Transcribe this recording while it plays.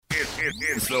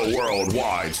It's the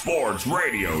Worldwide Sports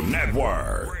Radio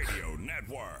Network.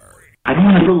 I don't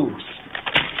want to lose.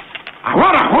 I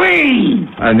want to win.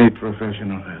 I need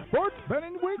professional help. Sports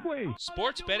Betting Weekly.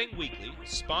 Sports Betting Weekly,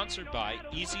 sponsored by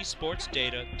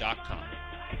EasySportsData.com.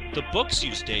 The books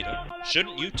use data,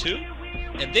 shouldn't you too?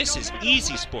 And this is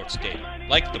Easy Sports Data,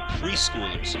 like the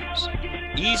preschoolers use.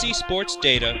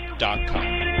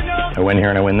 EasySportsData.com. I win here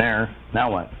and I win there.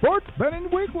 Now what? Sports Betting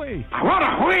Weekly. I want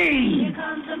to win. Here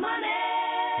comes the money.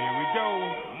 Here we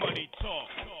go. Money talk.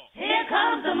 Here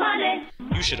comes the money.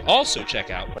 You should also check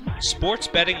out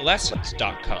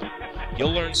SportsBettingLessons.com.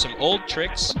 You'll learn some old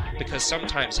tricks because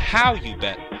sometimes how you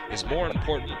bet is more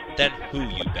important than who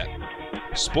you bet.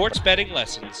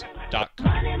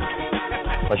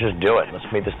 SportsBettingLessons.com. Let's just do it. Let's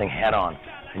meet this thing head on.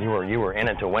 And you were in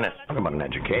it to win it. Talk about an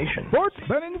education. Sports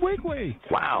Betting Weekly.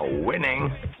 Wow,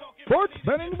 winning. Sports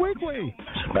Betting Weekly.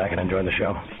 Sit back and enjoy the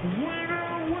show.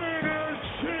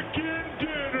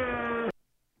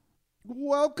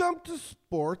 Welcome to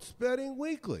Sports Betting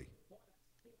Weekly.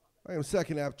 I am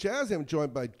Second Half Chaz. I'm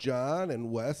joined by John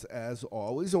and Wes as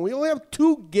always. And we only have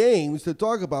two games to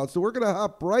talk about, so we're going to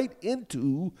hop right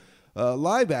into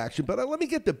live action. But let me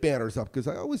get the banners up because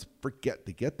I always forget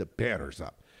to get the banners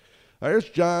up. There's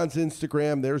John's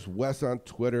Instagram. There's Wes on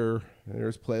Twitter.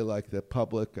 There's Play Like the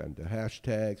Public and the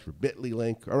hashtags for Bitly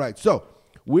link. All right, so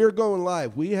we're going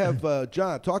live. We have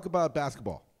John, talk about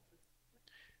basketball.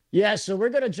 Yeah, so we're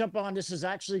going to jump on. This is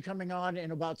actually coming on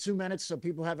in about 2 minutes, so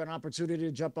people have an opportunity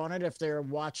to jump on it if they're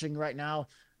watching right now.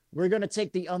 We're going to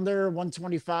take the under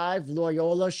 125,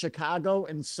 Loyola, Chicago,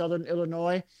 and Southern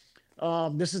Illinois.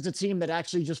 This is the team that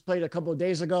actually just played a couple of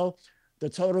days ago. The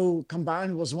total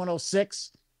combined was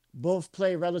 106. Both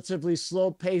play relatively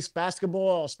slow-paced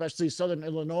basketball, especially Southern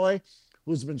Illinois,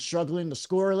 who's been struggling to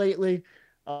score lately.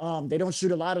 They don't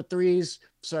shoot a lot of threes,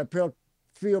 so I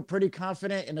feel pretty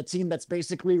confident in a team that's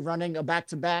basically running a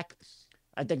back-to-back.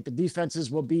 I think the defenses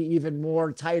will be even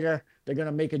more tighter. They're going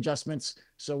to make adjustments,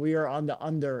 so we are on the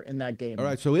under in that game. All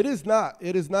right, so it is not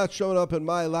showing up in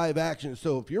my live action.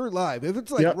 So if you're live, if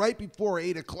it's like right before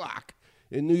 8 o'clock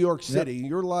in New York City,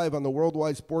 you're live on the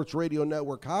Worldwide Sports Radio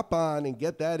Network. Hop on and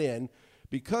get that in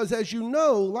because, as you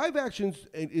know, live action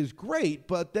is great,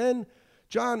 but then,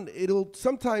 John, it'll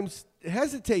sometimes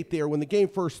hesitate there when the game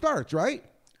first starts, right?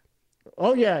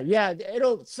 Oh, yeah.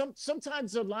 It'll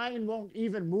sometimes the line won't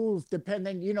even move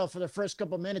depending, for the first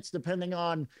couple minutes, depending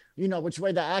on, which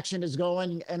way the action is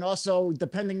going and also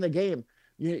depending the game.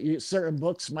 Certain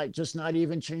books might just not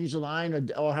even change the line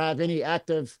or have any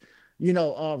active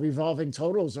revolving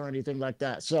totals or anything like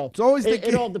that. So it's always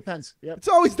it all depends. Yep. It's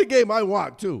always the game I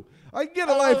want, too. I can get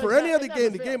a line for any other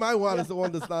game. The game I want is the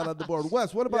one that's not on the board.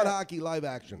 Wes, what about hockey live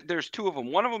action? There's two of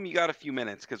them. One of them you got a few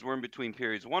minutes because we're in between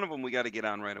periods. One of them we got to get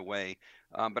on right away.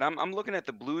 But I'm looking at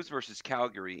the Blues versus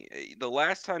Calgary. The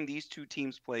last time these two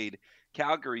teams played,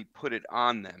 Calgary put it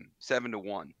on them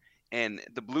 7-1. And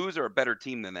the Blues are a better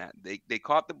team than that. They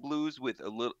caught the Blues with a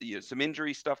little some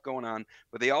injury stuff going on,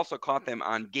 but they also caught them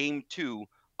on game 2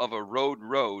 of a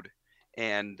road.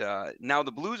 And now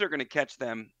the Blues are going to catch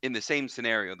them in the same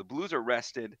scenario. The Blues are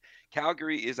rested.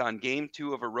 Calgary is on game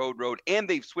 2 of a road, and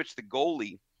they've switched the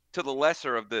goalie to the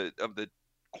lesser of the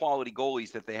quality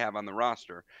goalies that they have on the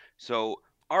roster. So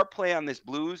our play on this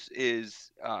Blues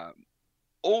is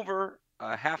over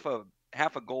half a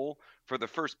goal for the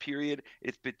first period.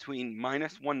 It's between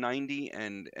minus 190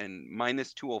 and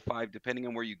minus 205, depending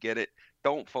on where you get it.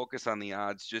 Don't focus on the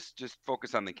odds. Just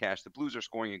focus on the cash. The Blues are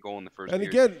scoring a goal in the first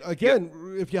period. And again,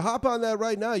 if you hop on that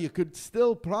right now, you could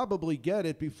still probably get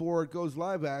it before it goes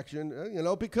live action,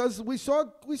 because we saw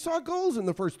goals in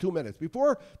the first 2 minutes.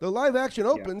 Before the live action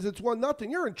opens, it's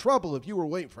 1-0. You're in trouble if you were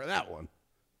waiting for that one.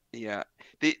 Yeah.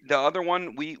 The other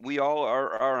one we all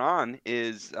are on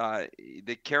is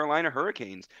the Carolina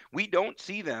Hurricanes. We don't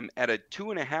see them at a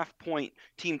 2.5 point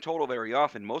team total very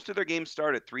often. Most of their games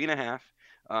start at 3.5.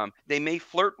 They may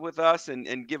flirt with us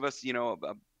and give us,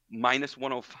 a minus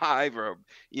 105 or,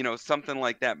 something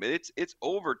like that. But it's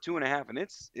over 2.5 and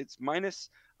it's minus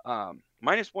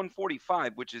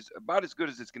 145, which is about as good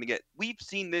as it's going to get. We've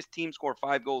seen this team score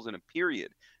 5 goals in a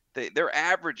period. They're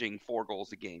averaging 4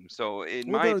 goals a game. So, in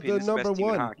my opinion, it's the best team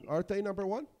in hockey. Aren't they number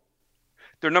 1?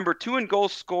 They're number 2 in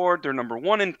goals scored. They're number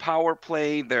 1 in power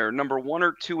play. They're number 1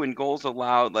 or 2 in goals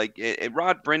allowed.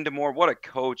 Rod Brindamore, what a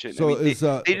coach! So they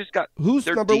just got who's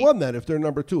number deep. 1 then? If they're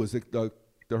number 2, is it the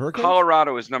Hurricanes?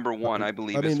 Colorado is number 1, I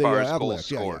believe, as far as goals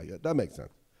scored. Yeah, that makes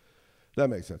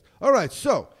sense. All right,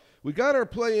 so we got our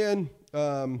play in.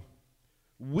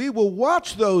 We will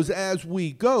watch those as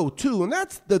we go, too. And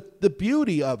that's the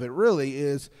beauty of it, really,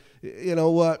 is,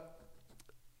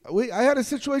 I had a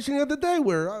situation the other day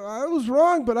where I was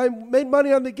wrong, but I made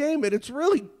money on the game, and it's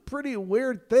really pretty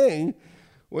weird thing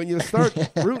when you start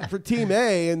rooting for Team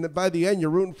A, and by the end you're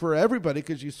rooting for everybody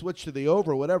because you switch to the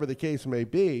over, whatever the case may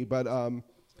be. But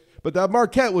the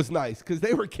Marquette was nice because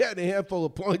they were getting a handful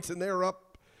of points, and they were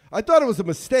up. I thought it was a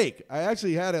mistake. I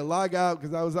actually had to log out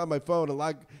because I was on my phone and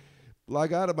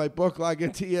log out of my book, log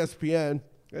into ESPN.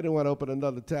 I didn't want to open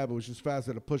another tab. It was just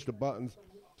faster to push the buttons.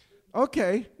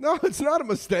 Okay, no, it's not a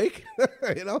mistake,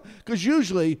 because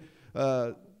usually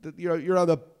you're on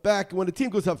the back. When the team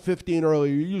goes up 15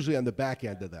 early, you're usually on the back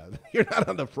end of that. You're not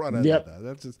on the front end of that.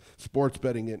 That's just sports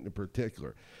betting in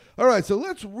particular. All right, so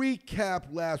let's recap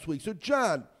last week. So,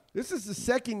 John, this is the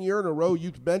second year in a row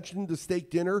you've mentioned the steak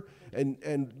dinner,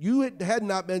 and you had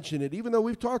not mentioned it, even though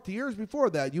we've talked to years before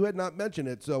that. You had not mentioned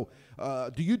it. So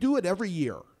do you do it every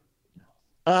year?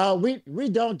 We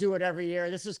don't do it every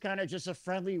year. This is kind of just a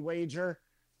friendly wager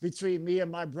between me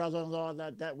and my brother-in-law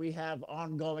that we have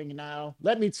ongoing now.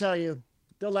 Let me tell you,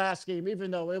 the last game,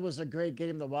 even though it was a great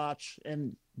game to watch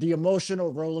and the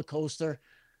emotional roller coaster,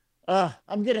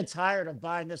 I'm getting tired of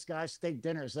buying this guy steak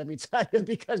dinners, let me tell you,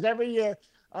 because every year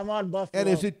I'm on Buffalo. And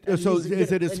is it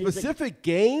a specific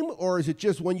game, or is it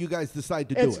just when you guys decide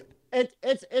to do it?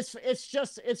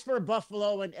 It's for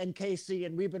Buffalo and KC,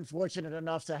 and we've been fortunate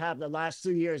enough to have the last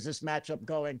 2 years this matchup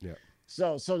going. Yeah.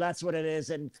 So that's what it is,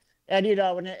 and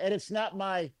it's not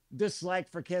my dislike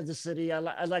for Kansas City.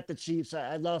 I like the Chiefs.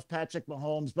 I love Patrick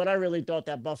Mahomes, but I really thought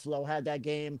that Buffalo had that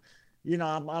game.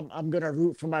 I'm gonna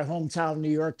root for my hometown New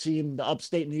York team, the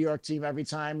upstate New York team every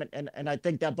time, and I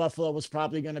think that Buffalo was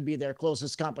probably going to be their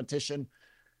closest competition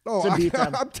to beat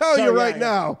them. I'm telling you right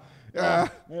now.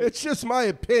 It's just my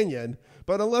opinion,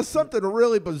 but unless something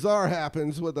really bizarre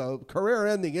happens with a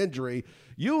career-ending injury,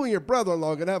 you and your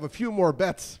brother-in-law are going to have a few more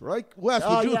bets, right? Wes,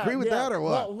 would you agree with that or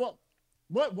what? Well,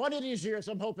 one of these years,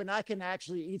 I'm hoping I can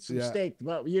actually eat some steak,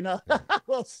 but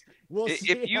we'll see.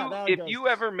 If you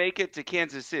ever make it to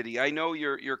Kansas City, I know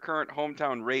your current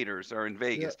hometown Raiders are in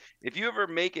Vegas. Yeah. If you ever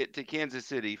make it to Kansas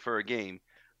City for a game,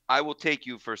 I will take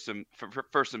you for some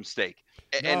steak,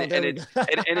 and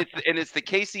it's the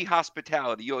KC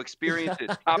hospitality. You'll experience it.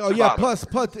 Top to bottom.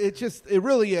 Plus, it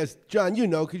really is, John.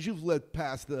 Because you've lived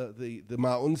past the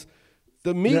mountains.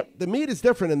 The meat is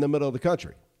different in the middle of the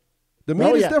country. The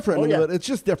meat is different. It's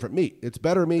just different meat. It's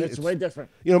better meat. It's way different.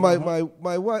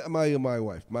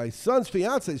 My son's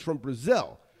fiance is from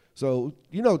Brazil. So,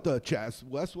 Chaz,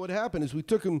 Wes, what happened is we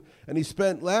took him, and he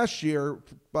spent last year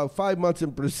about 5 months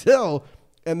in Brazil,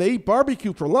 and they eat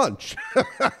barbecue for lunch.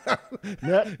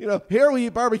 Here we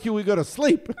eat barbecue, we go to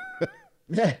sleep.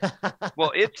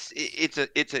 Well, it's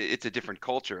a different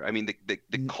culture. I mean,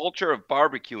 the culture of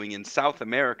barbecuing in South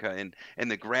America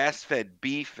and the grass-fed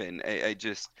beef, and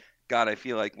I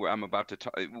feel like I'm about to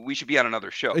talk. We should be on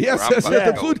another show. Yes, a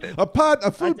food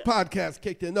podcast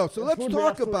kicked in. No, so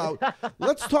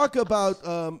let's talk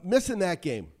about missing that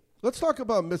game. Let's talk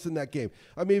about missing that game.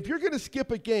 I mean, if you're going to skip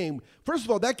a game, first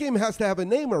of all, that game has to have a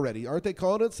name already. Aren't they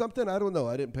calling it something? I don't know.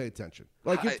 I didn't pay attention.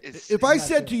 Like if I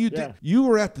said to you, you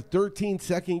were at the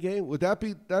 13-second game, would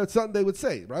that's something they would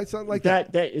say, right? Something like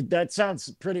that. That sounds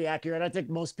pretty accurate. I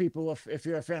think most people, if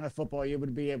you're a fan of football, you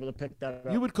would be able to pick that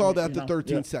up. You would call that the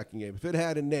 13-second game if it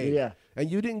had a name. Yeah.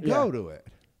 And you didn't go to it.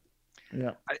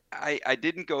 Yeah. I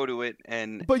didn't go to it,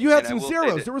 but you had some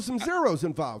zeros. There were some zeros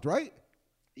involved, right?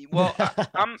 Well,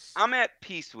 I'm at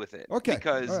peace with it. Okay.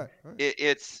 Because all right.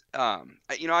 It's I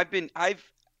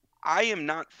am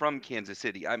not from Kansas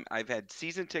City. I've had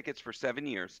season tickets for 7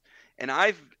 years, and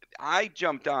I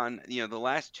jumped on the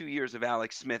last 2 years of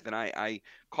Alex Smith, and I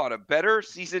caught a better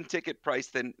season ticket price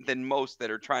than most that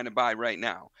are trying to buy right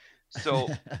now. So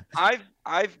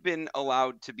I've been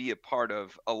allowed to be a part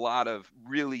of a lot of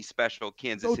really special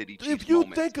Kansas City Chiefs if you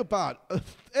moments. Think about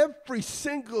every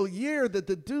single year that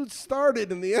the dude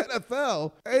started in the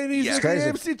NFL, and he's in the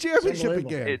AFC Championship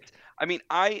again.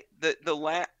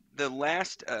 The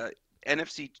last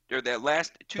NFC or that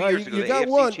last 2 years ago, the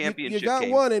AFC Championship. You got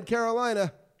one in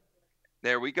Carolina.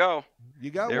 There we go. You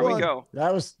got there one. We go.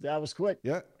 That was quick.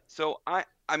 Yeah. So I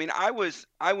was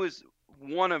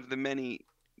one of the many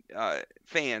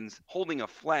fans holding a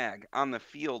flag on the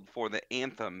field for the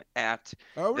anthem at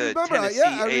the Tennessee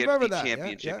AFC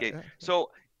Championship game. Yeah.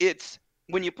 So it's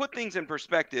when you put things in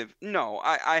perspective. No,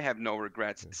 I have no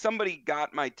regrets. Somebody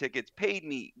got my tickets, paid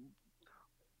me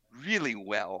really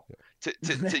well to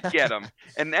get them,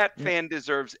 and that fan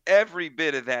deserves every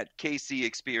bit of that KC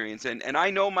experience. And I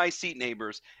know my seat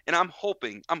neighbors, and I'm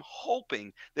hoping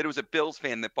that it was a Bills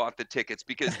fan that bought the tickets,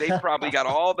 because they probably got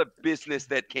all the business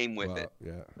that came with it.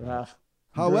 Yeah.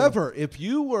 However, if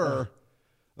you were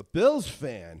a Bills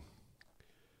fan,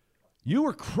 You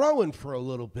were crowing for a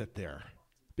little bit there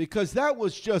because that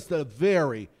was just a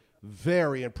very,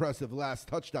 very impressive last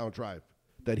touchdown drive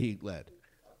that he led.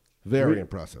 Very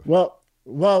impressive. Well,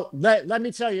 let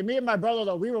me tell you, me and my brother,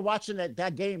 though, we were watching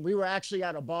that game. We were actually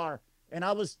at a bar, and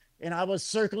I was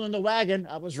circling the wagon.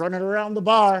 I was running around the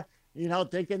bar,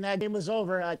 thinking that game was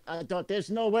over. I thought there's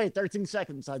no way, 13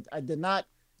 seconds. I did not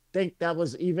think that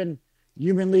was even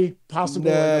humanly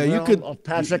possible in the realm of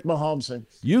Patrick Mahomes. And,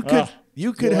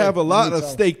 you could have a lot of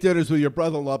steak dinners with your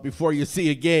brother-in-law before you see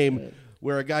a game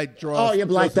where a guy draws. Oh, yeah,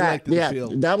 like that. The Yeah,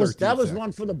 field that was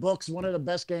one for the books. One of the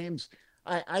best games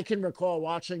I can recall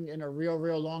watching in a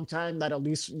real long time. That at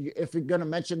least, if you're gonna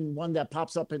mention one that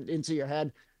pops up into your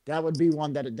head, that would be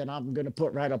one that I'm gonna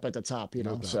put right up at the top.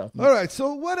 So all right.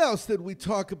 So what else did we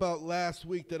talk about last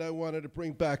week that I wanted to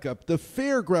bring back up? The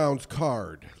Fairgrounds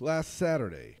card last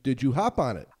Saturday. Did you hop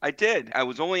on it? I did. I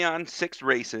was only on 6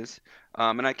 races,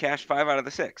 and I cashed 5 out of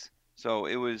the 6. So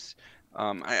it was.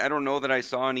 I don't know that I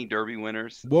saw any Derby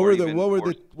winners. What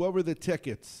were the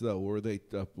tickets though? Were they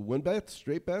win bets,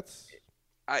 straight bets?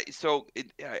 I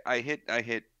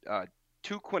hit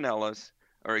 2 Quinellas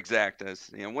or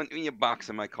exactas. When you box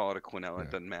them, I call it a Quinella.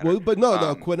 It doesn't matter. Well, but no,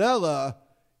 Quinella,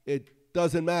 it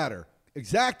doesn't matter.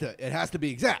 Exacta, it has to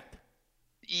be exact.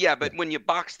 Yeah, but when you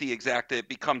box the exacta, it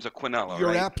becomes a Quinella. You're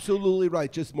right? absolutely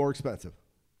right. Just more expensive.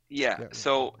 Yeah.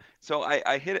 So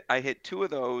I hit 2 of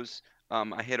those.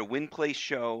 I hit a win place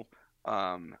show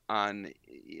on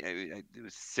it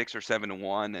was 6 or 7 to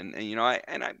 1, and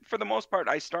I for the most part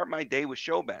I start my day with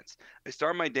show bets. I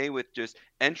start my day with just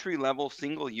entry level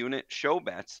single unit show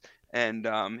bets, and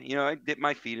I dip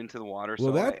my feet into the water.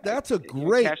 Well, so that's a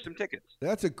great cash some tickets.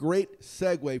 That's a great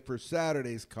segue for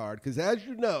Saturday's card because, as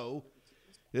you know,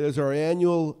 it is our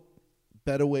annual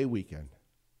Bet-Away weekend.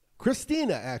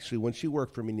 Christina, actually, when she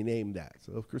worked for me, named that.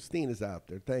 So if Christina's out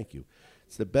there, thank you.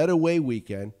 It's the Bet-Away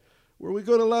weekend where we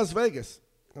go to Las Vegas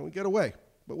and we get away,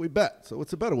 but we bet. So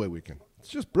it's a Bet-Away weekend. It's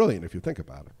just brilliant if you think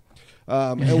about it.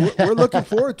 And we're looking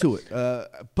forward to it.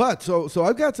 But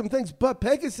I've got some things. But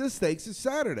Pegasus Stakes is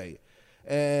Saturday,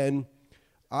 and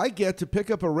I get to pick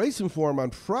up a racing form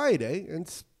on Friday.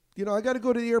 And I got to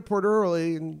go to the airport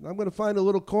early, and I'm going to find a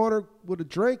little corner with a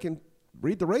drink and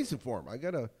read the racing form. I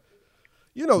got to,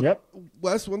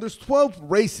 Wes, when there's 12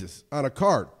 races on a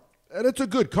card, and it's a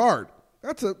good card.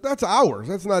 That's hours.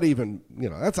 That's not even,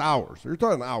 that's hours. You're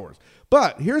talking hours.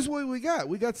 But here's what we got.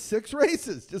 We got 6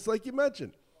 races, just like you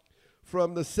mentioned.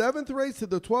 From the 7th race to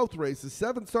the 12th race, the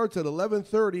 7th starts at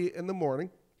 11:30 in the morning,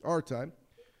 our time.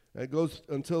 And it goes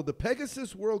until the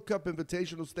Pegasus World Cup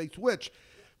Invitational Stakes, which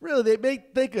really they may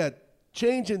think of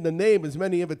changing the name as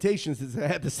many invitations as they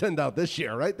had to send out this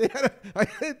year, right? I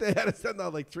think they had to send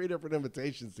out like 3 different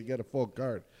invitations to get a full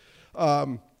card.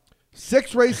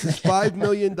 6 races, $5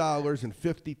 million and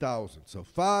 50,000. So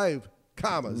 5,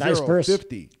 nice 0, purse.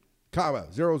 50, 0,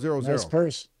 0, 0. Nice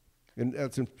purse. And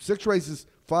that's in 6 races,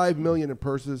 $5 million in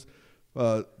purses.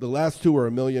 The last 2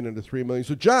 are $1 million and $3 million.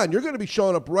 So John, you're going to be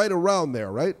showing up right around there,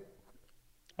 right?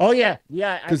 Oh yeah.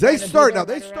 Because they start at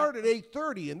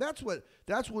 8:30, and that's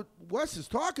what Wes is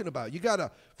talking about. You got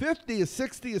a 50, a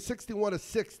 60, a 61, a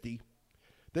 60.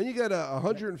 Then you got a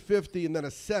 150 and then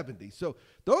a 70. So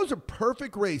those are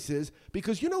perfect races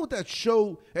because you know what that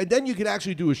show, and then you can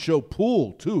actually do a show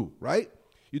pool too, right?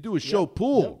 You do a show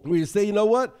pool where you say, you know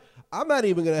what? I'm not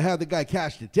even going to have the guy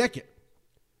cash the ticket.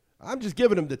 I'm just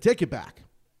giving him the ticket back.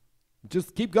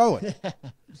 Just keep going.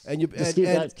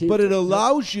 But it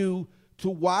allows you to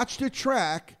watch the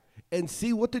track and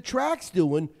see what the track's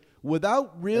doing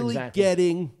without really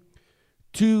getting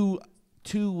too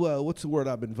what's the word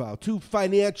I'm involved? Too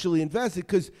financially invested.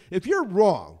 Because if you're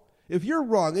wrong,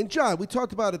 and John, we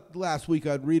talked about it last week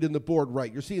on reading the board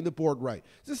right. You're seeing the board right.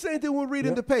 It's the same thing with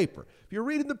reading the paper. If you're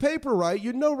reading the paper right,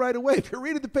 you know right away. If you're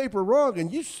reading the paper wrong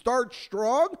and you start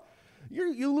strong,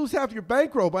 you lose half your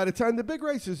bankroll by the time the big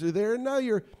races are there. And now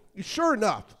you're sure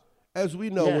enough, as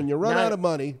we know, when you run out of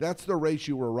money, that's the race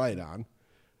you were right on.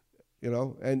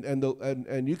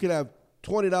 And you can have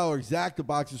 $20 exacta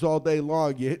boxes all day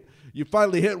long. You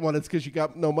finally hit one, it's because you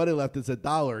got no money left. It's $1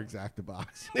 exacta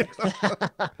box.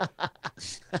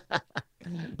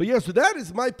 But yeah, so that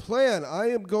is my plan. I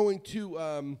am going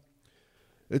to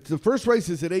it's the first race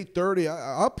is at 8:30.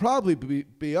 I'll probably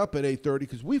be up at 8:30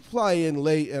 because we fly in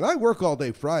late, and I work all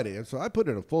day Friday, and so I put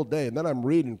in a full day, and then I'm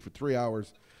reading for 3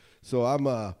 hours. So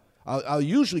I'll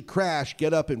usually crash,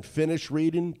 get up, and finish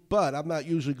reading, but I'm not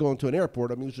usually going to an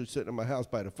airport. I'm usually sitting in my house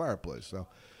by the fireplace. So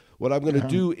what I'm going to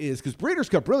do is, because Breeders'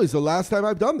 Cup really is the last time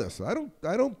I've done this. I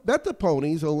don't bet the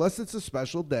ponies unless it's a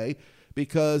special day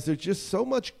because there's just so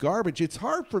much garbage. It's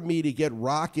hard for me to get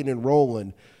rocking and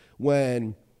rolling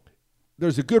when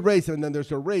there's a good race, and then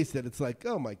there's a race that it's like,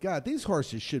 oh my God, these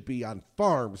horses should be on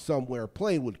farms somewhere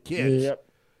playing with kids. Yep.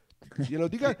 You know,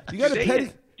 you got a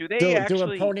petty. Do they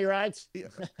actually doing pony rides?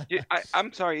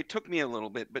 I'm sorry, it took me a little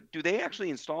bit, but do they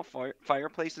actually install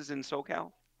fireplaces in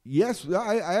SoCal? Yes,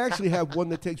 I actually have one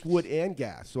that takes wood and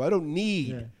gas, so I don't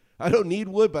need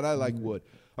wood, but I like wood.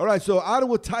 All right, so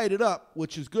Ottawa tied it up,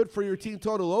 which is good for your team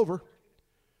total over.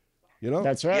 You know,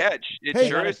 That's right. Yeah, it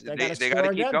sure is. They got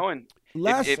to keep going.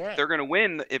 If they're going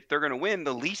to win,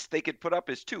 the least they could put up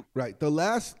is 2. Right. The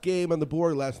last game on the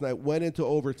board last night went into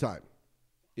overtime.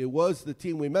 It was the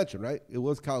team we mentioned, right? It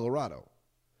was Colorado.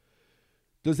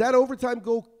 Does that overtime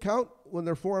goal count when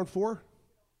they're 4-on-4?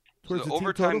 So the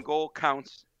overtime goal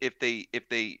counts if they get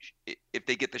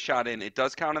the shot in. It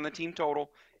does count on the team total.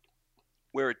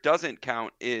 Where it doesn't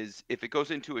count is if it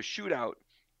goes into a shootout.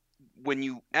 When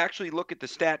you actually look at the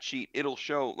stat sheet, it'll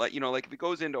show like if it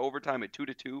goes into overtime at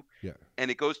 2-2,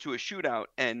 and it goes to a shootout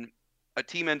and a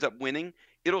team ends up winning,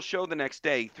 it'll show the next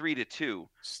day 3-2.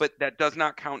 But that does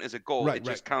not count as a goal. It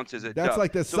just counts as a That's dub.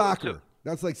 like the soccer.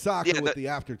 That's like soccer with the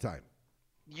aftertime.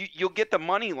 You'll get the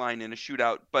money line in a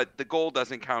shootout, but the goal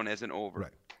doesn't count as an over.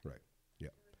 Right. Yeah.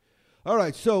 All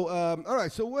right.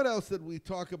 So what else did we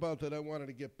talk about that I wanted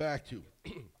to get back to?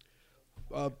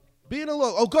 Being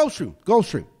alone. Oh, Gulfstream.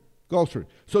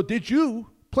 So did you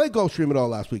play Gulfstream at all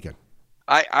last weekend?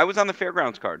 I was on the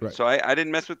Fairgrounds card, so I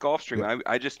didn't mess with Gulfstream. Yeah.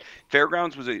 I just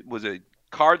Fairgrounds was a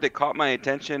card that caught my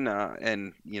attention,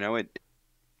 and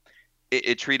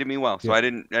it treated me well. So I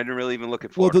didn't really even look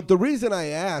at Florida. Well, the reason I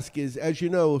ask is, as you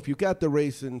know, if you got the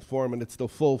racing form and it's the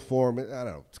full form, I don't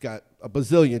know, it's got a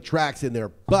bazillion tracks in there,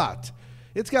 but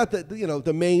it's got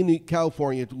the main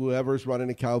California, whoever's running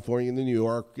in California, New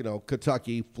York,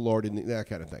 Kentucky, Florida, that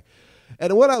kind of thing.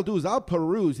 And what I'll do is I'll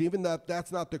peruse, even though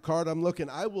that's not the card I'm looking,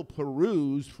 I will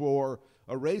peruse for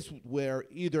a race where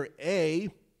either A,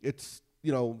 it's,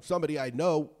 somebody I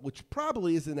know, which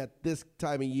probably isn't at this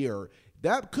time of year.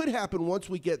 That could happen once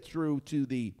we get through to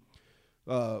the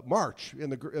March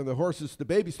and the horses, the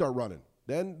babies start running.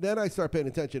 Then I start paying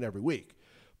attention every week.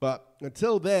 But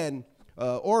until then,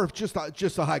 or if just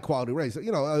a high quality race, a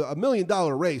 $1 million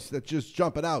race that's just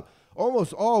jumping out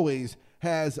almost always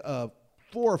has a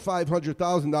 $400,000 or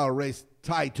 $500,000 race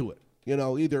tied to it.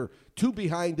 Either 2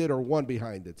 behind it or 1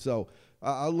 behind it. So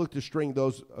I'll look to string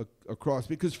those across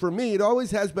because for me it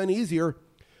always has been easier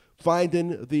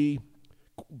finding the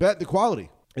quality.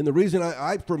 And the reason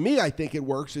I think it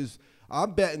works is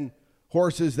I'm betting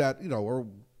horses that are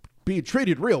being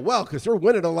treated real well because they're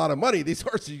winning a lot of money. These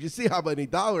horses, you see how many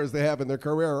dollars they have in their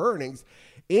career earnings,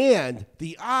 and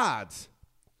the odds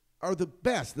are the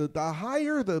best. The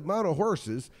higher the amount of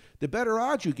horses, the better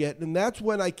odds you get, and that's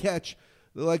when I catch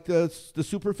like the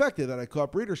Superfecta that I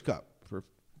caught Breeders' Cup for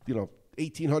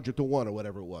 1,800 to 1 or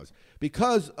whatever it was,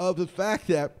 because of the fact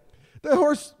that the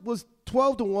horse was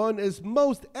 12 to 1 as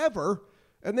most ever,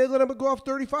 and they let him go off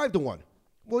 35 to 1.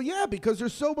 Well, yeah, because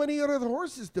there's so many other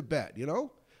horses to bet,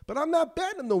 But I'm not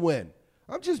betting them to win.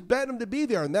 I'm just betting them to be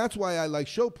there, and that's why I like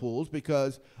show pools,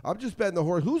 because I'm just betting the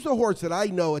horse. Who's the horse that I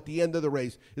know at the end of the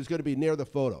race is going to be near the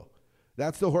photo?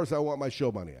 That's the horse I want my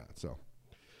show money on. So,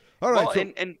 all right. Well,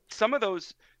 and some of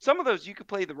those you could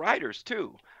play the riders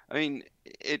too. I mean,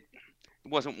 it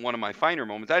wasn't one of my finer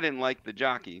moments. I didn't like the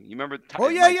jockey. You remember?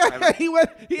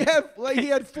 He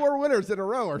had 4 winners in a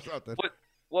row or something.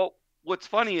 What's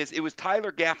funny is it was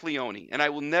Tyler Gaffalione, and I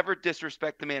will never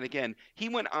disrespect the man again. He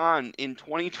went on in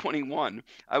 2021.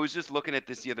 I was just looking at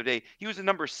this the other day. He was the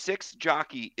number 6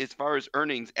 jockey as far as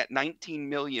earnings at $19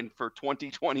 million for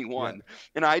 2021.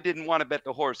 And I didn't want to bet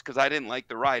the horse because I didn't like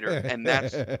the rider, and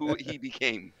that's who he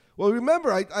became. Well,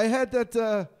 remember, I had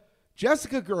that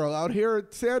Jessica girl out here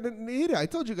at Santa Anita. I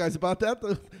told you guys about that.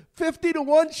 The 50 to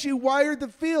 1, she wired the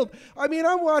field. I mean,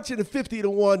 I'm watching a 50 to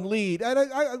 1 lead,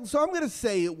 and so I'm going to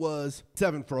say it was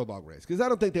 7 furlong race because I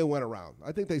don't think they went around.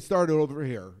 I think they started over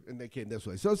here and they came this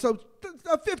way. So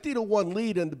a 50 to 1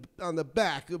 lead on the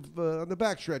back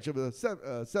stretch of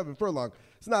a 7 furlong.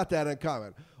 It's not that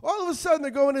uncommon. All of a sudden,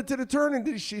 they're going into the turn,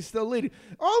 and she's still leading.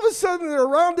 All of a sudden, they're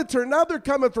around the turn. Now they're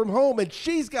coming from home, and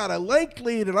she's got a length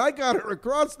lead, and I got her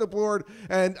across the board,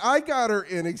 and I got her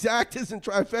in exactas and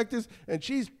trifectas, and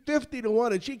she's 50 to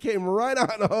 1, and she came right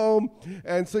on home.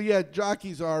 And so, yeah,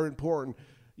 jockeys are important.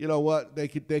 You know what? They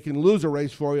can lose a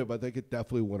race for you, but they could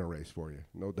definitely win a race for you.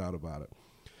 No doubt about it.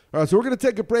 All right, so we're going to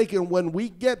take a break, and when we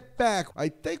get back, I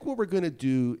think what we're going to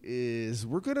do is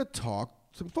we're going to talk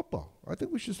some football. I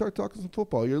think we should start talking some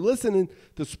football. You're listening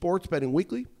to Sports Betting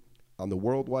Weekly on the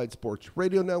Worldwide Sports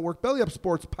Radio Network, Belly Up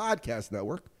Sports Podcast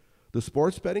Network, the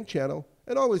Sports Betting Channel,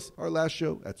 and always our last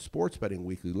show at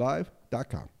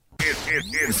sportsbettingweeklylive.com.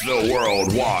 It's the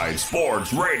Worldwide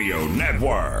Sports Radio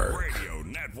Network.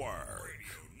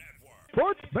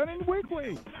 Sports Betting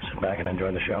Weekly. Sit back and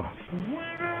enjoy the show.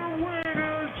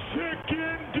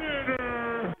 Chicken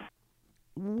dinner.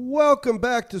 Welcome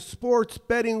back to Sports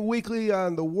Betting Weekly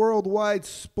on the Worldwide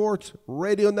Sports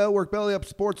Radio Network, Belly Up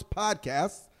Sports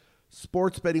Podcast,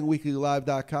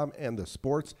 SportsBettingWeeklyLive.com, and the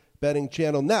Sports Betting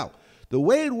Channel. Now, the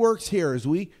way it works here is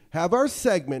we have our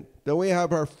segment, then we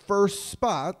have our first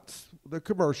spots, the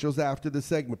commercials after the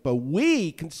segment. But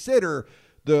we consider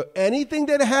anything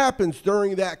that happens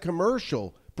during that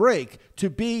commercial break to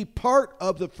be part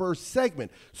of the first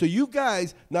segment. So you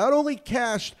guys not only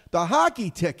cashed the hockey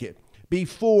ticket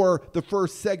before the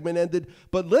first segment ended,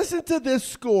 but listen to this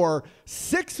score.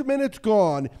 6 minutes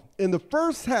gone in the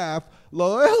first half.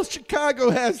 Loyola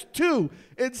Chicago has 2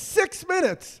 in 6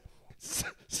 minutes.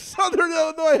 Southern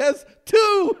Illinois has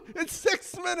 2 in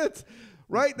 6 minutes.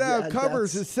 Right now, Yeah,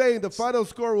 Covers is saying the final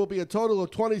score will be a total of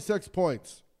 26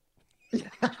 points. That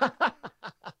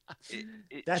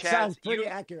Chaz, sounds pretty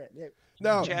accurate.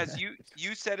 No, Chaz,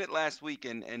 you said it last week,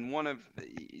 and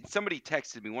somebody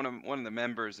texted me, one of the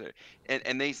members,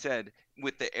 and they said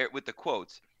with the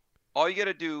quotes, all you got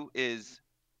to do is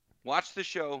watch the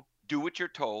show, do what you're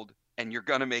told, and you're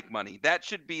gonna make money. That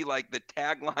should be like the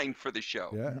tagline for the show.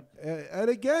 yeah, and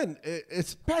again,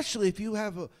 especially if you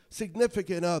have a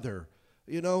significant other,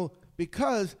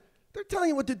 because they're telling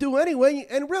you what to do anyway.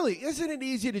 And really, isn't it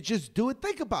easy to just do it?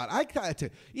 Think about it. I got to,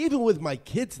 even with my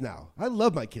kids now, I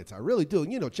love my kids. I really do.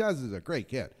 And, Chaz is a great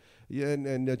kid. Yeah,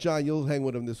 and John, you'll hang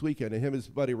with him this weekend, and him and his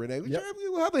buddy Renee.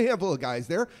 We'll have a handful of guys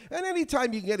there. And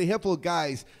anytime you can get a handful of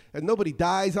guys and nobody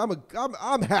dies,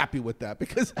 I'm happy with that,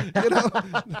 because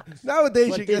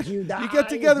nowadays you get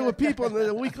together with people and then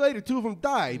a week later 2 of them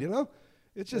died.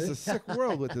 It's just a sick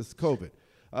world with this COVID.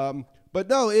 But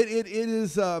no, it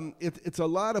is it's a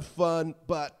lot of fun.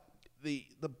 But the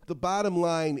bottom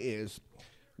line is,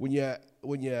 when you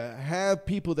have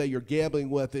people that you're gambling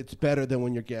with, it's better than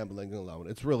when you're gambling alone.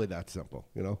 It's really that simple,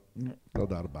 No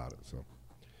doubt about it. So,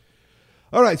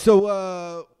 all right.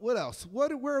 So what else?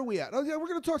 Where are we at? Oh yeah, we're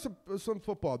going to talk some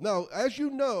football now. As you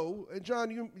know, and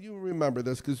John, you remember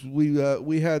this because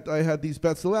I had these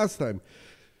bets the last time.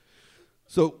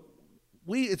 So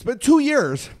it's been 2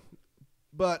 years.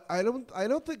 But I think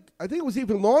it was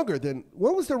even longer than,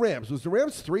 when was the Rams? Was the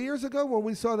Rams 3 years ago when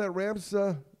we saw that Rams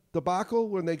debacle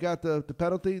when they got the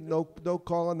penalty? No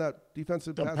call on that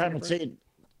defensive pass. The penalty.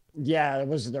 Yeah, it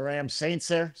was the Rams Saints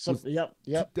there. Yep.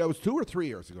 That was 2 or 3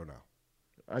 years ago now.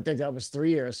 I think that was 3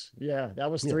 years. Yeah,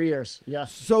 that was 3 years. Yeah.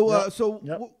 So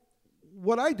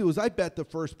what I do is I bet the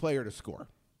first player to score.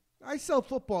 I sell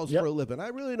footballs for a living. I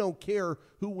really don't care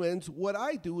who wins. What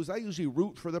I do is I usually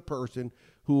root for the person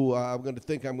who I'm going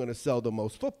to sell the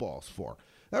most footballs for.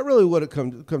 That's really what it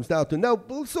comes down to. Now,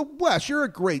 so Wes, you're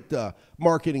a great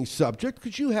marketing subject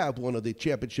because you have one of the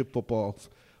championship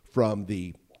footballs from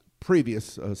the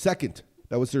previous second.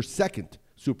 That was their second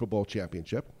Super Bowl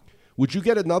championship. Would you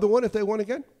get another one if they won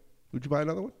again? Would you buy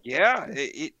another one? Yeah,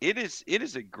 it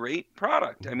is a great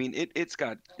product. I mean, it's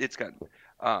got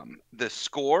the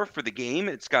score for the game.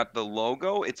 It's got the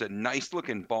logo. It's a nice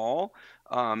looking ball.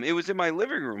 It was in my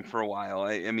living room for a while.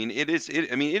 I mean, it is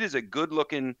a good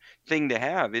looking thing to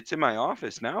have. It's in my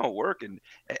office now at work, and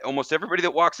almost everybody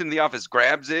that walks into the office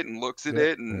grabs it and looks at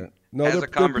it and has a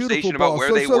conversation about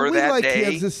where they were that day.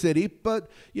 Kansas City,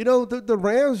 but the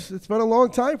Rams. It's been a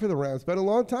long time for the Rams. It's been a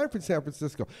long time for San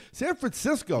Francisco. San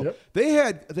Francisco, they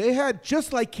had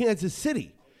just like Kansas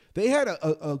City. They had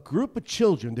a group of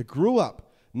children that grew up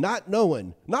not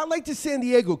knowing, not like the San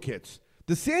Diego kids.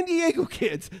 The San Diego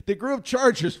kids that grew up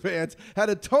Chargers fans had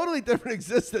a totally different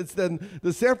existence than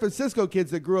the San Francisco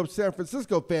kids that grew up San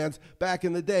Francisco fans back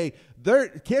in the day.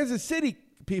 Kansas City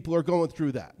people are going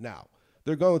through that now.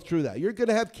 They're going through that. You're going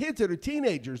to have kids that are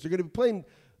teenagers. They're going to be playing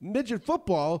midget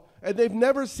football, and they've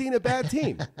never seen a bad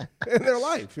team in their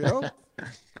life,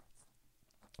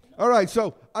 All right,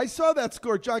 so I saw that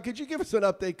score. John, could you give us an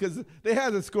update? Because they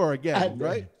had the score again,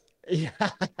 right? Yeah,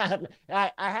 I'm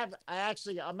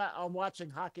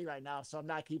watching hockey right now, so I'm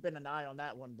not keeping an eye on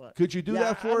that one. But could you do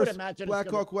that for us,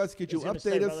 Blackhawk West? Could you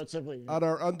update us on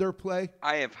our underplay?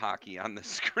 I have hockey on the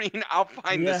screen. I'll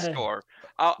find the score.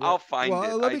 I'll find it.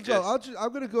 Well, let me go.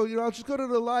 I'm going to go. I'll just go to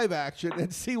the live action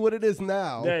and see what it is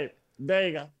now. There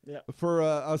you go. Yeah.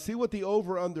 I'll see what the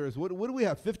over under is. What do we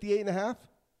have? 58.5.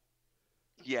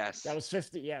 Yes. That was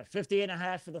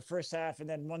 58.5 for the first half, and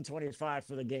then 125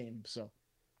 for the game. So.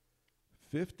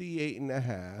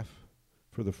 58.5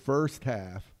 for the first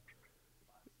half.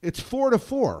 It's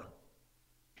 4-4.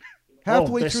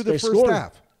 Halfway through the first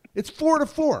half. It's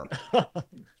 4-4.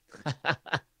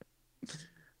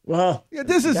 Well, Yeah,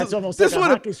 this almost this like a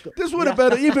would hockey have score. this would have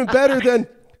been even better than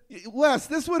Les.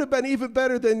 This would have been even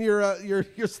better than your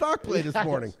stock play this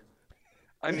morning.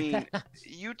 I mean,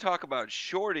 you talk about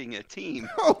shorting a team.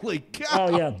 Holy cow!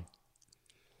 Oh yeah.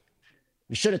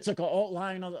 You should have took an alt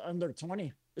line under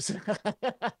 20.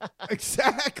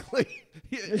 Exactly.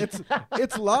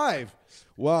 It's live.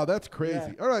 Wow, that's crazy.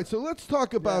 Yeah. All right, so let's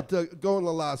talk about going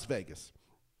to Las Vegas.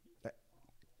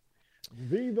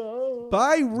 Viva!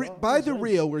 By the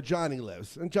Rio where Johnny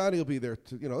lives, and Johnny will be there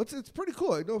too. You know, it's pretty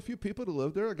cool. I know a few people that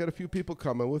live there. I got a few people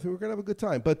coming with me. We're gonna have a good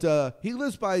time. But he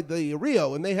lives by the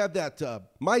Rio, and they have that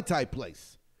Mai Tai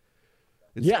place.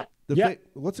 It's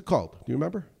what's it called? Do you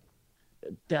remember?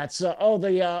 That's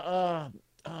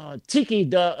Tiki,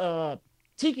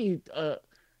 Tiki,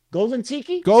 Golden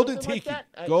Tiki? Golden Something Tiki. like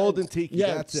that? Golden Tiki.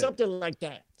 Yeah, That's something like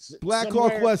that. Black Somewhere-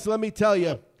 Hawk West, let me tell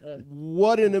you,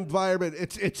 what an environment.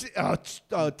 It's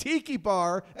a tiki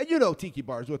bar, and you know tiki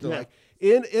bars, what they're like,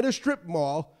 in a strip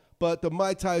mall, but the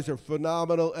Mai Tais are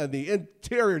phenomenal, and the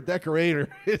interior decorator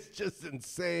is just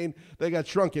insane. They got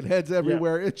shrunken heads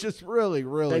everywhere. It's just really,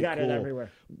 really They got cool. it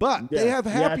everywhere. But they have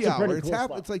happy it's a hour. pretty It's cool half.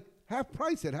 spot. It's like half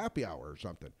price at happy hour or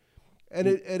something. And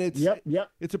it's Yep.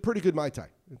 It's a pretty good Mai Tai.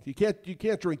 You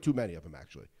can't drink too many of them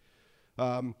actually.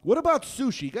 What about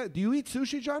sushi? Do you eat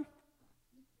sushi, John?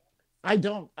 I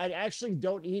don't. I actually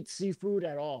don't eat seafood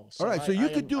at all. So All right, so you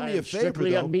could do me a favor,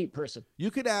 strictly though. a meat person. You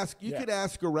could ask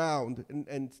around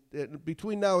and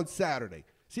between now and Saturday,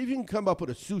 see if you can come up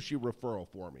with a sushi referral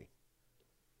for me.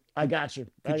 I got you.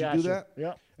 Could you do that?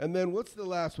 Yeah. And then what's the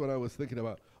last one I was thinking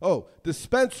about? Oh,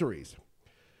 dispensaries.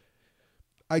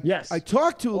 I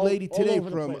talked to a lady today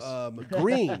from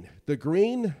the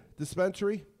Green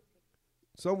Dispensary.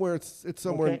 Somewhere it's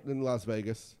somewhere in Las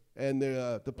Vegas, and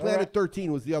the Planet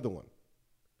 13 was the other one.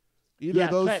 Either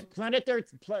of those.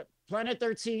 Planet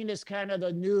 13 is kind of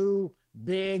the new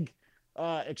big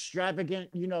extravagant.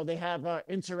 You know, they have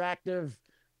interactive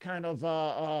kind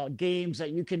of games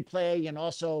that you can play and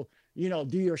also, you know,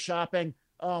 do your shopping.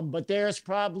 But there's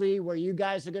probably where you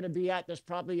guys are going to be at. There's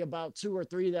probably about 2 or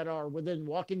 3 that are within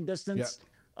walking distance.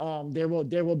 There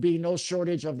will be no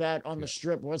shortage of that on the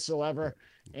strip whatsoever,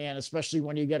 and especially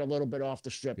when you get a little bit off the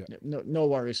strip. No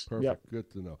worries. Perfect. Good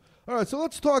to know. All right, so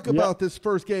let's talk about this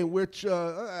first game, which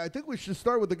I think we should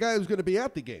start with the guy who's going to be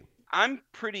at the game. I'm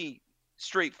pretty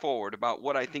straightforward about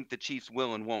what I think the Chiefs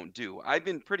will and won't do. I've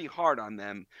been pretty hard on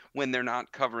them when they're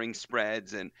not covering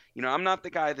spreads, and you know, I'm not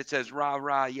the guy that says rah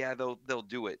rah, yeah, they'll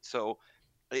do it. So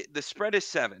the spread is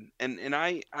 7, and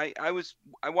I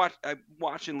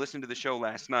watched and listened to the show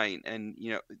last night, and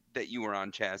you know that you were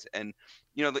on, Chaz, and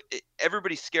you know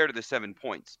everybody's scared of the 7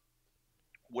 points.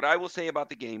 What I will say about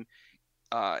the game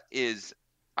is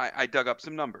I dug up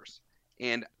some numbers,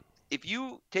 and if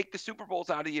you take the Super Bowls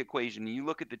out of the equation and you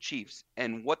look at the Chiefs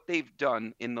and what they've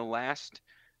done in the last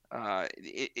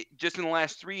just in the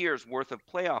last 3 years worth of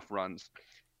playoff runs,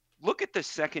 look at the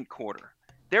second quarter.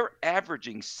 They're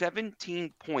averaging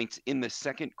 17 points in the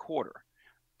second quarter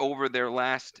over their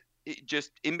last,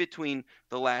 just in between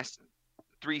the last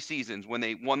 3 seasons when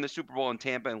they won the Super Bowl in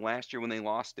Tampa and last year when they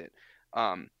lost it.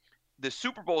 The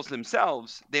Super Bowls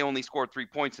themselves, they only scored 3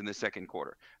 points in the second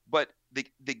quarter. But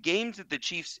the games that the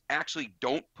Chiefs actually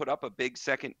don't put up a big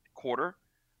second quarter,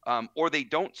 or they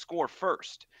don't score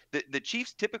first. The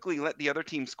Chiefs typically let the other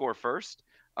team score first.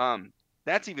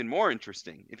 That's even more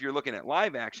interesting. If you're looking at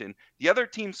live action, the other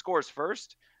team scores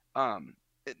first,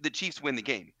 the Chiefs win the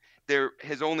game. There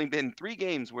has only been 3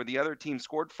 games where the other team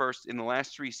scored first in the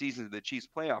last 3 seasons of the Chiefs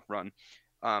playoff run.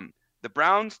 The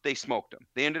Browns, they smoked them.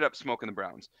 They ended up smoking the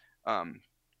Browns.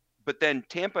 But then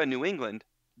Tampa and New England,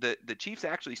 the Chiefs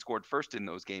actually scored first in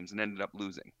those games and ended up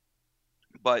losing.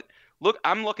 But look,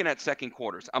 I'm looking at second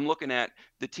quarters. I'm looking at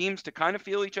the teams to kind of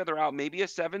feel each other out, maybe a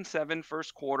 7-7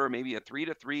 first quarter, maybe a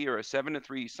 3-3 or a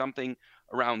 7-3, something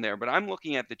around there. But I'm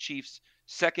looking at the Chiefs'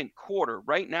 second quarter.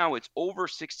 Right now, it's over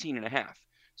 16.5.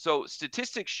 So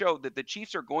statistics show that the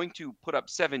Chiefs are going to put up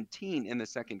 17 in the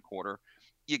second quarter.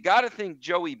 You got to think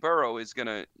Joey Burrow is going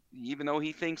to, even though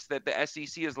he thinks that the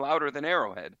SEC is louder than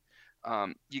Arrowhead,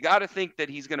 you got to think that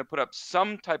he's going to put up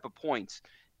some type of points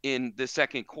in the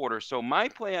second quarter. So my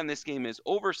play on this game is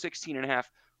over 16.5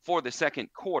 for the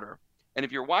second quarter. And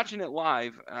if you're watching it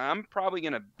live, I'm probably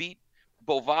going to beat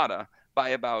Bovada by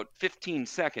about 15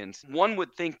 seconds. One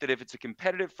would think that if it's a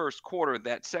competitive first quarter,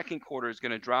 that second quarter is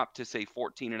going to drop to, say,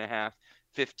 14.5,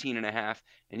 15.5,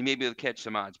 and you may be able to catch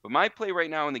some odds. But my play right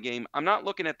now in the game, I'm not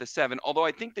looking at the 7, although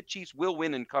I think the Chiefs will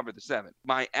win and cover the 7.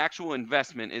 My actual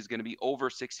investment is going to be over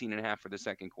 16.5 for the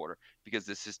second quarter because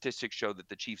the statistics show that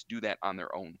the Chiefs do that on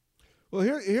their own. Well,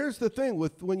 here's the thing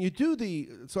with when you do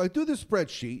so I do the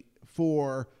spreadsheet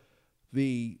for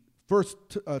the first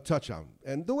touchdown.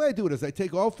 And the way I do it is I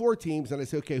take all 4 teams and I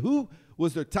say, okay, who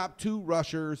was their top 2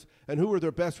 rushers and who were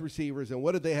their best receivers and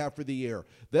what did they have for the year?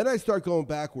 Then I start going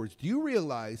backwards. Do you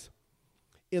realize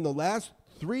in the last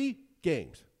 3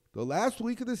 games, the last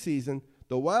week of the season,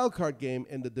 the wild card game,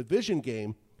 and the division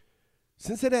game,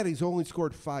 Cincinnati's only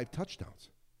scored 5 touchdowns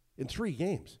in 3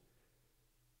 games.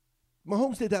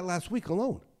 Mahomes did that last week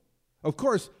alone. Of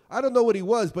course, I don't know what he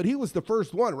was, but he was the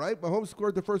first one, right? Mahomes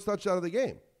scored the first touchdown of the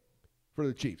game for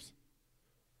the Chiefs.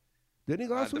 Didn't he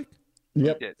last week?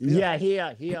 Yep. Yeah,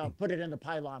 he put it in the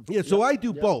pylon. Yeah, so I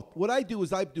do both. What I do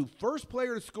is I do first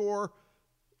player to score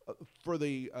for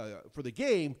the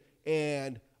game,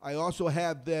 and I also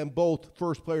have them both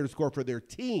first player to score for their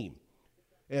team.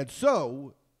 And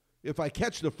so if I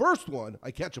catch the first one,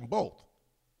 I catch them both.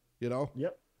 You know?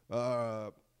 Yep.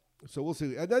 So we'll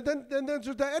see. And then there's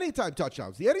the anytime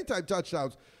touchdowns. The anytime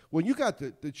touchdowns, when you got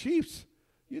the Chiefs,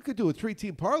 you could do a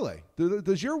 3-team parlay.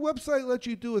 Does your website let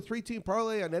you do a 3-team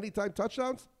parlay on anytime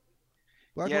touchdowns?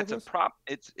 Yeah, it's a prop.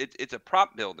 It's a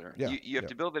prop builder. Yeah, You have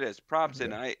to build it as props.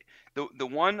 And the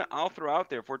one I'll throw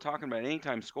out there, if we're talking about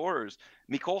anytime scorers,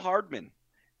 Mecole Hardman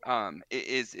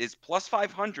is plus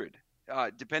 500.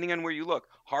 Depending on where you look,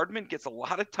 Hardman gets a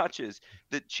lot of touches.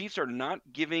 The Chiefs are not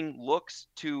giving looks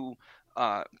to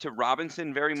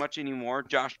Robinson very much anymore.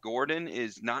 Josh Gordon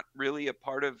is not really a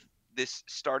part of this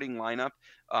starting lineup.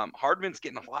 Hardman's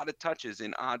getting a lot of touches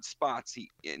in odd spots,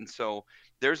 and so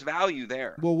there's value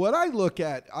there. Well, what I look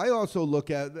at, I also look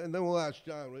at, and then we'll ask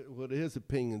John what his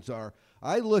opinions are.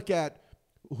 I look at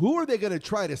who are they going to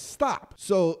try to stop.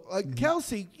 So, like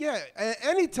Kelsey, yeah,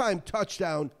 anytime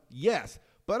touchdown, yes.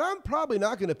 But I'm probably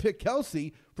not going to pick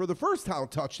Kelsey for the first down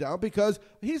touchdown because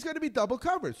he's going to be double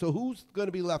covered. So who's going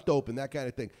to be left open, that kind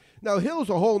of thing. Now, Hill's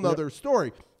a whole nother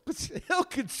story. But Hill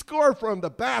could score from the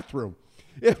bathroom.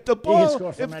 If the ball,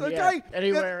 if the guy,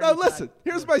 now listen,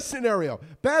 here's my scenario.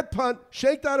 Bad punt,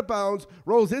 shaked out of bounds,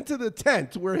 rolls into the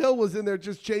tent where Hill was in there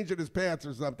just changing his pants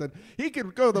or something. He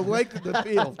could go the length of the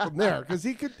field from there because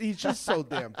he's just so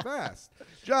damn fast.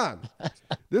 John,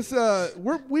 this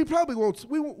we probably won't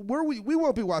we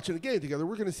won't be watching a game together.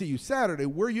 We're going to see you Saturday.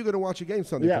 Where are you going to watch a game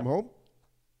Sunday? From home?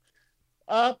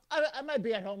 I might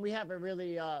be at home. We haven't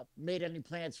really made any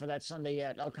plans for that Sunday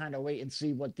yet. I'll kind of wait and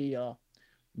see what the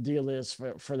deal is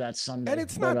for that Sunday. And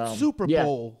it's not Super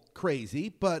Bowl crazy,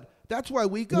 but that's why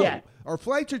we go. Yeah. Our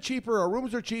flights are cheaper, our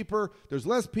rooms are cheaper, there's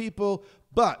less people,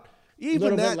 but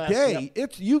even that day,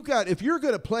 it's if you're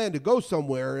going to plan to go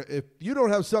somewhere, if you don't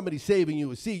have somebody saving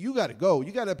you a seat, you got to go.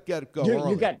 You got to go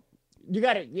early. You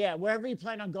got to, wherever you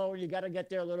plan on going, you got to get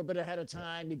there a little bit ahead of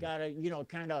time. You got to,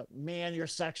 kind of man your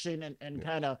section and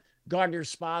kind of guard your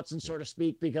spots and so to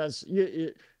speak, because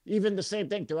even the same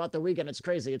thing throughout the weekend. It's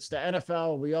crazy. It's the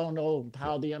NFL. We all know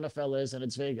how the NFL is, and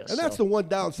it's Vegas. And that's the one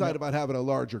downside about having a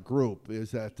larger group is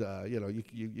that,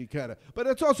 you kind of, but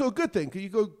it's also a good thing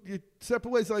because you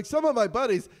separate ways. Like some of my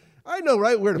buddies, I know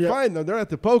right where to find them. They're at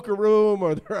the poker room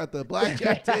or they're at the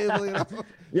blackjack table.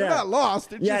 They're not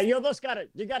lost. You almost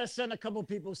gotta send a couple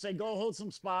people, say go hold some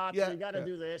spots. You gotta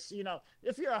do this.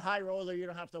 If you're a high roller, you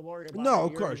don't have to worry about it. No,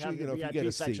 of course, if you get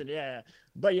a section. Seat.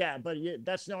 But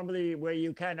that's normally where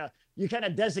you kind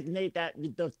of designate that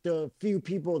the few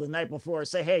people the night before,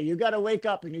 say, hey, you gotta wake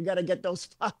up and you gotta get those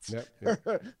spots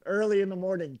early in the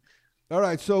morning. All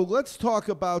right, so let's talk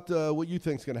about what you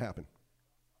think's gonna happen.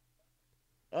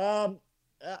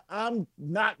 I'm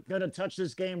not going to touch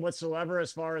this game whatsoever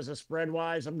as far as a spread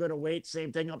wise. I'm going to wait.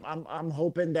 Same thing. I'm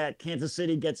hoping that Kansas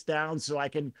City gets down so I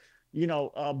can,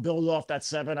 build off that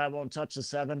 7. I won't touch the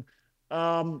 7.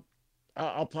 I'll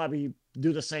probably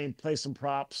do the same, play some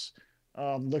props,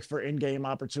 look for in-game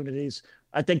opportunities.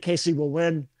 I think KC will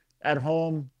win at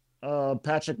home.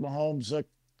 Patrick Mahomes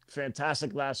looked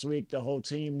fantastic last week. The whole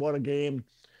team, what a game.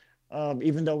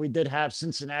 Even though we did have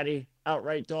Cincinnati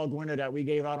outright dog winner that we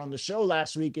gave out on the show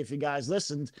last week. If you guys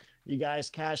listened, you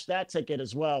guys cashed that ticket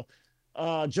as well.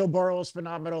 Joe Burrow is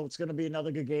phenomenal. It's going to be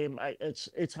another good game.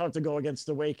 It's hard to go against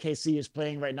the way KC is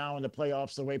playing right now in the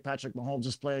playoffs, the way Patrick Mahomes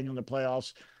is playing in the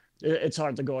playoffs. It's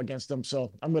hard to go against them.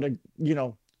 So I'm going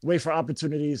to, wait for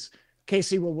opportunities.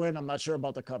 KC will win. I'm not sure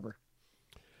about the cover.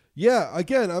 Yeah,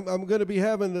 again, I'm going to be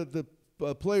having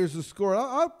the players to score.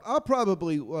 I'll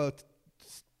probably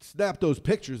snap those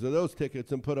pictures of those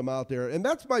tickets and put them out there. And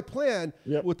that's my plan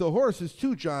with the horses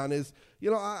too, John, is,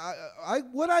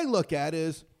 what I look at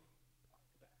is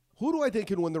who do I think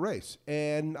can win the race?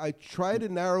 And I try to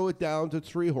narrow it down to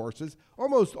 3 horses.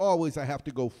 Almost always I have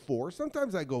to go 4.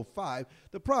 Sometimes I go 5.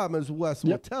 The problem is, Wes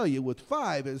will tell you with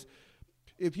 5 is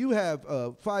if you have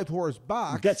a 5-horse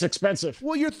box, It gets expensive.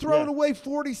 well, you're throwing Yeah. away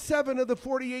 47 of the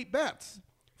 48 bets.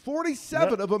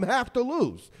 47 of them have to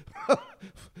lose.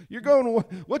 You're going,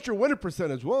 what's your winning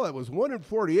percentage? Well, it was 1 in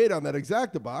 48 on that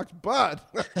Exacta box, but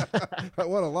I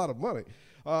won a lot of money.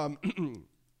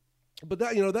 But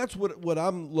that, that's what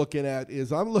I'm looking at.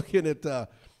 Is I'm looking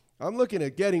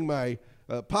at getting my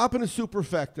popping a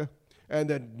superfecta. And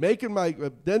then making my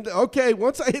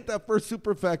once I hit that first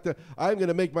superfecta, I'm going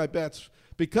to make my bets,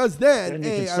 because then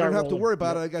I don't have to worry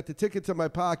about it. I got the tickets in my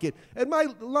pocket, and my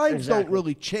lines don't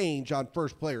really change on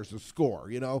first players to score.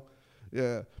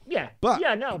 Yeah. But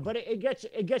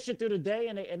it gets you through the day,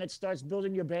 and it starts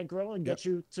building your bankroll and gets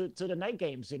you to the night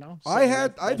games. So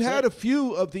I've had a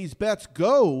few of these bets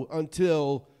go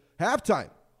until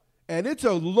halftime. And it's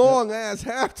a long-ass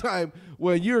halftime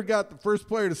when you got the first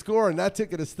player to score and that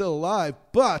ticket is still alive.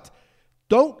 But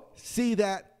don't see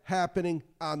that happening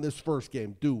on this first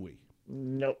game, do we?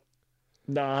 Nope.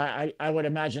 No, I would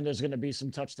imagine there's going to be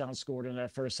some touchdowns scored in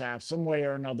that first half, some way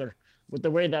or another, with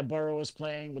the way that Burrow is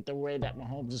playing, with the way that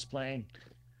Mahomes is playing.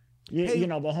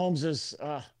 Mahomes is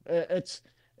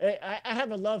I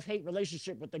have a love-hate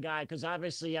relationship with the guy, because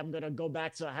obviously I'm going to go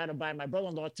back to, I had to buy my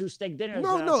brother-in-law 2 steak dinners.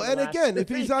 No. And again, if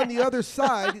he's on the other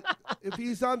side,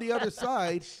 it's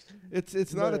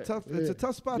not a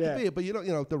tough spot to be. But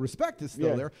the respect is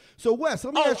still there. So Wes,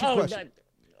 let me ask you a question.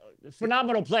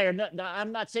 Phenomenal player. No,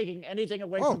 I'm not taking anything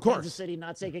away from course. Kansas City.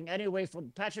 Not taking any away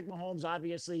from Patrick Mahomes.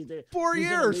 Obviously, 4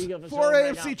 years, 4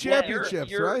 AFC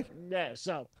championships, right? Yeah.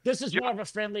 So this is more of a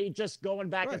friendly, just going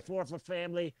back and forth with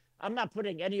family. I'm not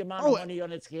putting any amount of money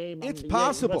on its game. It's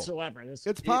possible whatsoever.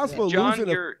 It's possible.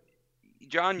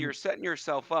 John, you're setting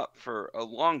yourself up for a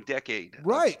long decade of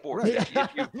right, sports. Right.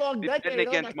 If long decade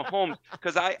against Mahomes,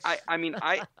 because I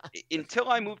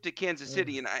until I moved to Kansas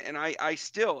City, and I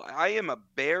am a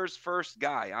Bears first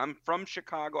guy. I'm from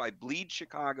Chicago. I bleed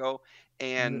Chicago,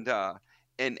 and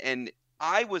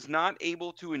I was not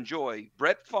able to enjoy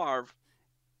Brett Favre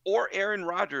or Aaron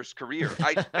Rodgers' career.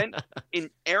 I spent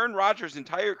in Aaron Rodgers'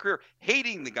 entire career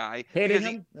hating the guy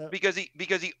because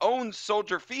he owns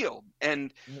Soldier Field,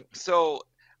 and so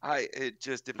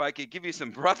if I could give you some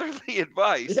brotherly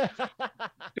advice,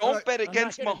 don't bet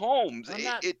against Mahomes.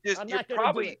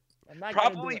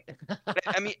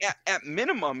 I mean, at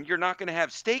minimum, you're not going to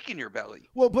have steak in your belly.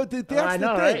 Well, but that's the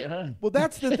thing. Right? Well,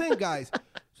 that's the thing, guys.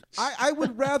 I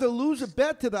would rather lose a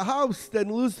bet to the house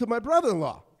than lose to my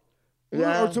brother-in-law.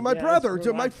 Or to my brother, or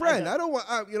to my friend. I don't want,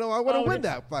 I want to win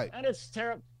that fight. And it's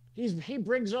terrible. He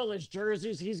brings all his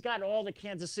jerseys. He's got all the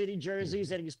Kansas City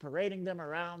jerseys, and he's parading them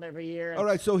around every year. All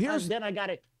right, so here's. Then I got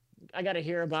to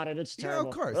hear about it. It's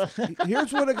terrible. Yeah, of course.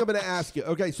 Here's what I'm going to ask you.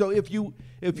 Okay, so if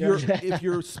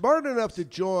you're smart enough to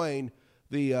join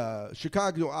the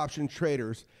Chicago Option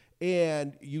Traders,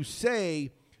 and you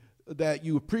say that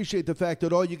you appreciate the fact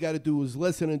that all you got to do is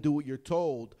listen and do what you're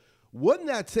told, wouldn't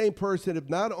that same person have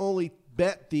not only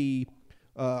bet the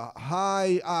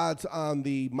high odds on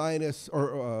the minus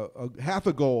or half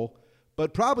a goal,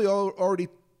 but probably already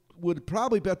would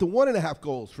probably bet the 1.5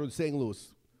 goals for St.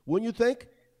 Louis? Wouldn't you think?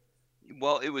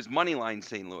 Well, it was Moneyline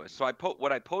St. Louis. So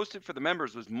what I posted for the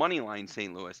members was Moneyline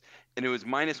St. Louis, and it was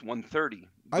minus 130.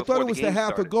 I thought it was the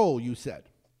half a goal, you said.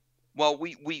 Well,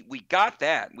 we got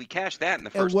that. We cashed that in the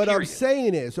first And what period. I'm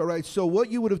saying is, all right, so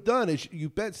what you would have done is you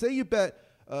bet it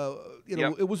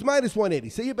was minus 180.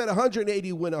 Say you bet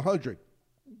 180, win 100.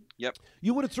 Yep.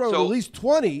 You would have thrown at least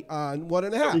 20 on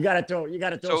 1.5. You got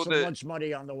to throw some lunch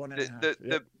money on the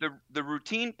 1.5. The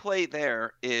routine play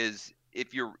there is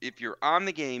if you're on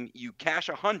the game, you cash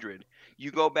 100,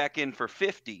 you go back in for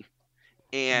 50,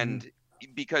 and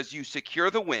because you secure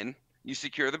the win, you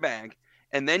secure the bag,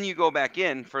 and then you go back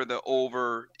in for the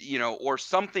over, or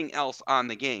something else on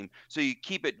the game. So you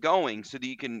keep it going so that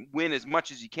you can win as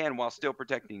much as you can while still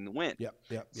protecting the win. Yep.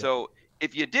 So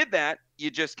if you did that,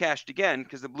 you just cashed again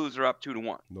because the Blues are up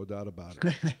 2-1. No doubt about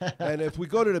it. And if we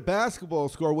go to the basketball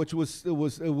score, which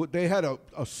they had a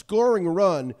scoring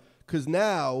run, because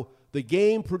now the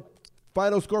game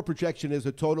final score projection is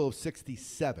a total of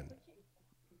 67.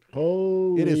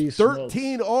 Holy it is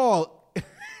 13 all.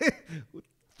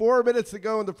 4 minutes to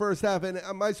go in the first half, and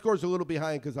my score's a little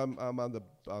behind because I'm on the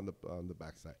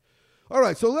backside. All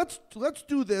right, so let's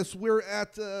do this. We're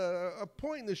at a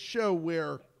point in the show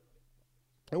where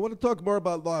I want to talk more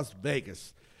about Las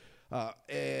Vegas,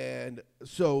 and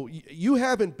so you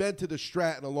haven't been to the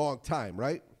Strat in a long time,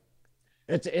 right?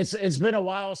 It's been a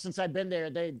while since I've been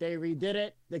there. They redid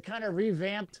it. They kind of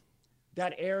revamped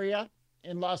that area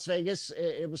in Las Vegas.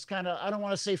 It was kind of, I don't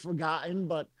want to say forgotten,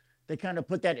 but they kind of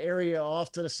put that area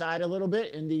off to the side a little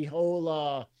bit, and the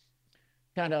whole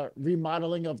kind of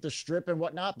remodeling of the strip and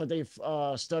whatnot, but they've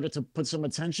started to put some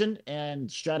attention, and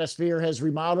Stratosphere has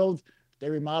remodeled. They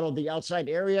remodeled the outside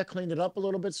area, cleaned it up a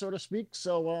little bit, so to speak.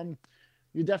 So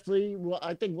you definitely, well,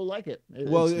 I think we'll like it.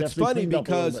 Well, it's definitely funny cleaned up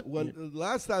a little because bit.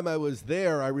 last time I was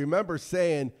there, I remember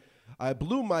saying I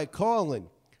blew my calling.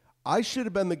 I should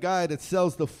have been the guy that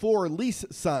sells the 4 lease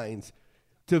signs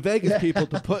to Vegas people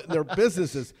to put in their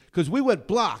businesses, because we went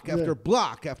block after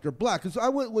block after block. Because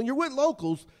when you're with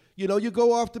locals, you know, you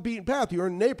go off the beaten path. You're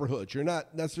in neighborhoods. You're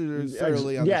not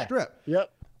necessarily on the strip.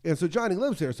 Yep. And so Johnny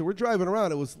lives there. So we're driving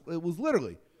around. It was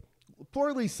literally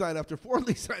 4 lease sign after 4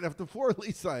 lease sign after 4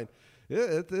 lease sign.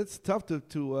 It's tough to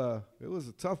it was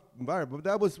a tough environment, but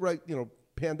that was right, you know,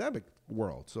 pandemic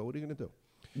world. So what are you going to do?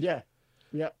 Yeah.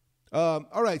 Yep.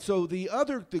 All right. So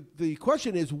the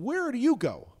question is, where do you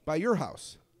go by your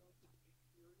house?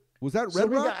 Was that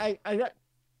Red Rock?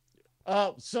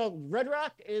 So Red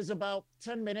Rock is about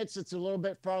 10 minutes. It's a little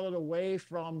bit farther away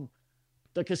from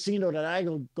the casino that I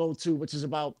go to, which is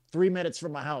about 3 minutes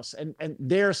from my house. And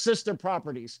they're sister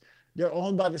properties. They're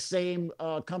owned by the same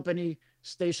company,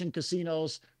 Station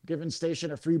Casinos, giving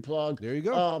Station a free plug. There you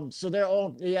go. So they're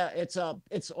all,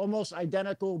 it's almost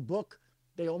identical book.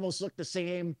 They almost look the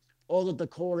same. All the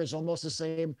decor is almost the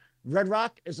same. Red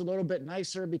Rock is a little bit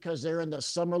nicer because they're in the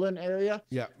Summerlin area.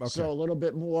 Yeah. Okay. So a little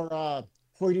bit more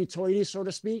hoity-toity, so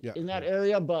to speak, in that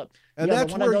area. But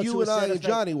that's where you and I and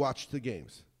Johnny watched the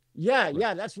games.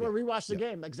 Yeah, that's where we watched the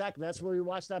game. Exactly. That's where we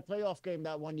watched that playoff game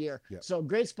that one year. Yeah. So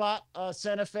great spot.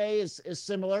 Santa Fe is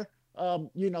similar.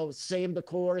 You know, same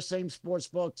decor, same sports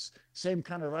books, same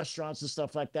kind of restaurants and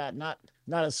stuff like that. Not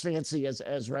as fancy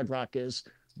as Red Rock is.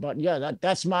 But yeah,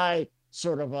 that's my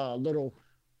sort of little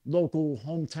local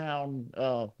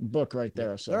hometown book right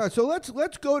there. So all right, so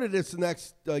let's go to this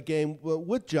next game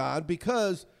with John,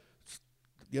 because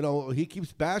you know he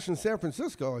keeps bashing San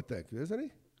Francisco, I think, isn't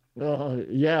he?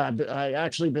 Yeah, I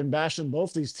actually been bashing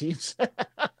both these teams.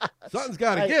 Something's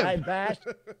got to give. I bashed.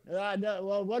 No,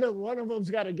 well, one of them's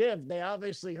got to give. They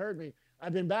obviously heard me.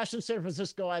 I've been bashing San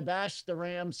Francisco. I bashed the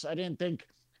Rams. I didn't think,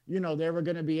 you know, they were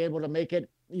going to be able to make it,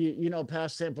 you know,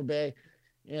 past Tampa Bay.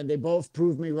 And they both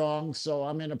proved me wrong. So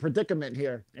I'm in a predicament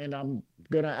here. And I'm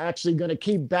going to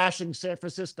keep bashing San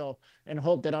Francisco and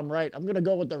hope that I'm right. I'm going to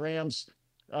go with the Rams.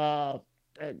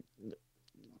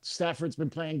 Stafford's been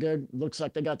playing good. Looks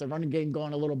like they got the running game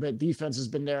going a little bit. Defense has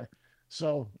been there.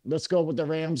 So let's go with the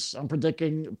Rams. I'm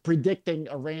predicting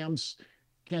a Rams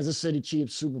Kansas City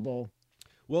Chiefs Super Bowl.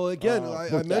 Well, again,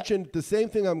 I mentioned the same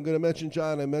thing I'm going to mention,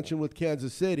 John. I mentioned with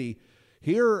Kansas City.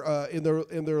 Here in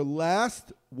their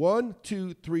last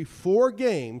 4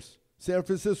 games, San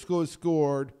Francisco has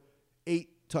scored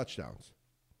 8 touchdowns.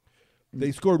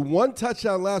 They scored 1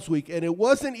 touchdown last week, and it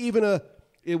wasn't even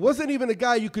a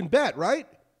guy you can bet, right?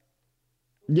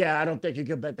 Yeah, I don't think you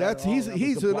can bet that. He's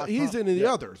in the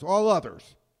others, all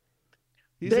others.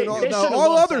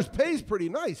 All others pays pretty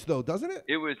nice though, doesn't it?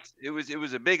 It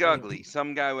was a big ugly.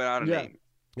 Some guy without a name.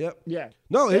 Yep. Yeah.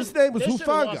 No, his name was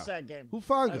Hufanga.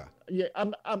 Hufanga. Yeah,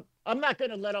 I'm not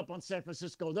going to let up on San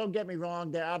Francisco. Don't get me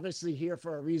wrong. They're obviously here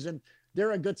for a reason.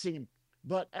 They're a good team.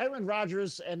 But Aaron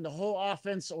Rodgers and the whole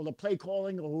offense, or the play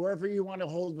calling, or whoever you want to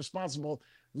hold responsible,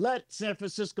 let San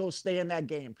Francisco stay in that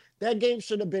game. That game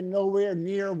should have been nowhere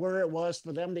near where it was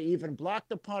for them to even block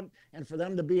the punt and for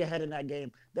them to be ahead in that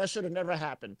game. That should have never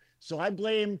happened. So I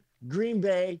blame Green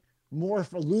Bay more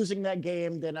for losing that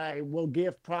game than I will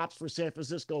give props for San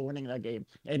Francisco winning that game.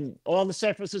 And all the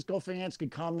San Francisco fans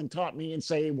could come and taunt me and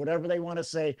say whatever they want to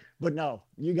say. But no,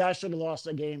 you guys should have lost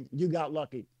that game. You got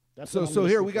lucky. So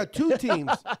here we got 2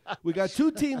 teams. We got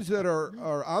 2 teams that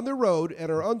are on the road and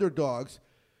are underdogs.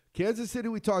 Kansas City,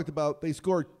 we talked about. They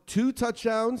scored 2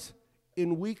 touchdowns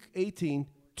in Week 18,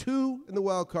 2 in the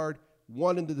wild card,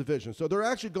 1 in the division. So they're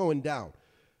actually going down.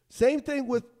 Same thing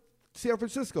with San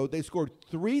Francisco. They scored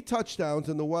 3 touchdowns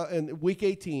in Week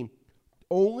 18,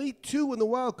 only 2 in the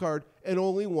wild card, and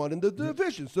only 1 in the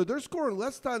division. So they're scoring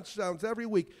less touchdowns every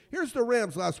week. Here's the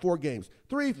Rams' last 4 games: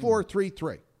 3, 4, 3,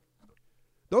 3.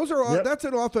 Those are that's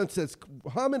an offense that's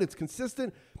humming. It's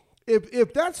consistent.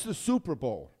 If that's the Super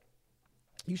Bowl,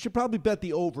 you should probably bet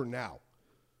the over now.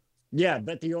 Yeah,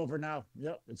 bet the over now.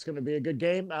 Yep, it's going to be a good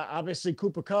game. Obviously,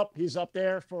 Cooper Kupp, he's up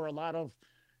there for a lot of,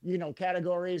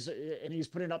 categories, and he's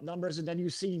putting up numbers. And then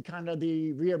you've seen kind of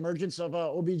the reemergence of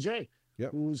OBJ,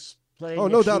 who's playing. Oh,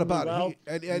 no doubt about well.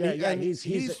 it.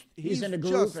 He's in the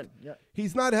groove.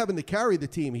 He's not having to carry the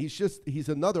team. He's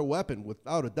another weapon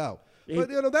without a doubt.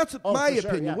 But that's my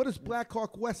opinion. Yeah. What does Black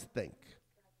Hawk West think?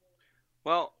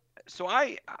 Well, so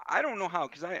I don't know how,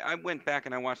 because I went back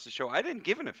and I watched the show. I didn't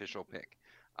give an official pick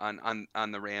on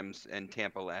the Rams and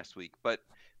Tampa last week, but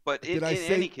But in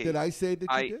any case, did I say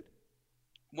that you did?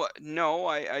 Well, no,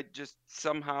 I just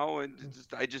somehow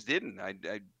I just didn't. I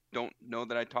don't know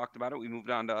that I talked about it. We moved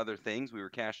on to other things. We were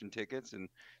cashing tickets, and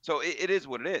so it is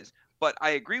what it is. But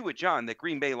I agree with John that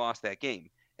Green Bay lost that game,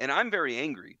 and I'm very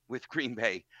angry with Green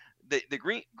Bay. The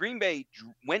Green Bay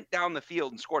went down the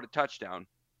field and scored a touchdown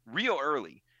real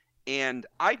early, and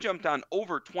I jumped on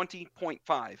over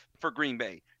 20.5 for Green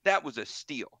Bay. That was a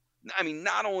steal. I mean,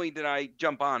 not only did I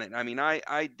jump on it, I mean,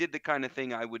 I did the kind of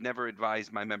thing I would never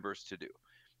advise my members to do.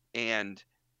 And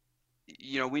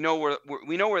we know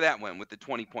where that went with the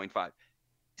 20.5.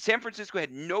 San Francisco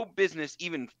had no business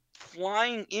even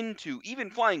flying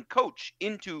coach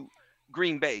into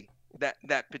Green Bay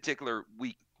that particular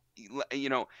week.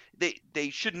 They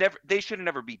should have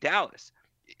never beat Dallas.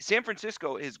 San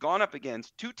Francisco has gone up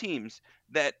against two teams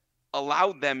that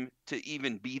allowed them to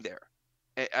even be there.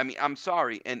 I mean, I'm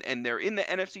sorry, and they're in the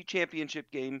NFC Championship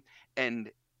game,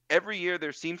 and every year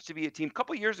there seems to be a team. A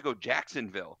couple of years ago,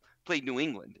 Jacksonville played New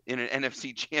England in an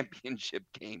NFC Championship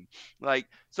game.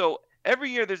 So every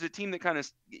year there's a team that kind of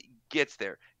gets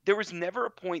there. There was never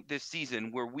a point this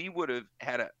season where we would have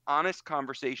had an honest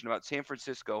conversation about San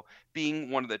Francisco being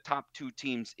one of the top two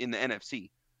teams in the NFC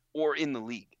or in the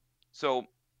league. So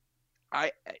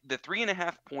the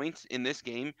 3.5 points in this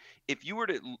game, if you were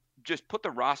to just put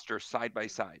the roster side by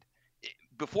side,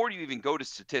 before you even go to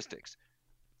statistics,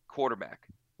 quarterback,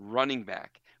 running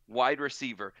back, wide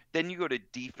receiver, then you go to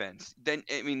defense. Then,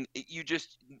 I mean, you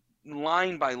just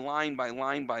line by line by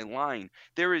line by line.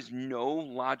 There is no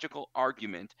logical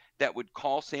argument that would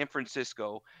call San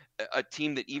Francisco a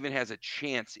team that even has a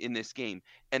chance in this game.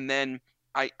 And then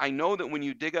I know that when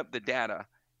you dig up the data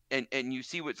and you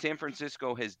see what San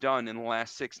Francisco has done in the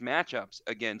last 6 matchups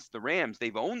against the Rams,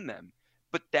 they've owned them.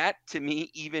 But that, to me,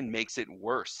 even makes it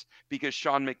worse because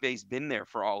Sean McVay's been there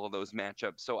for all of those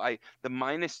matchups. So the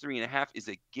 -3.5 is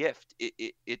a gift.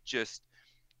 It just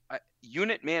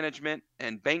unit management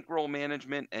and bankroll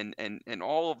management and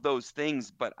all of those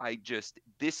things. But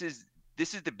this is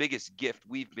the biggest gift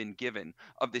we've been given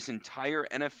of this entire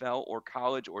NFL or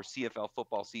college or CFL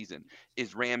football season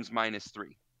is Rams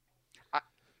 -3.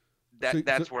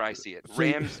 That's where I see it.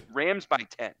 Rams by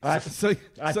 10. I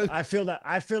feel that.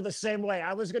 I feel the same way.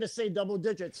 I was going to say double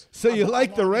digits. So you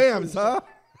like the Rams, huh?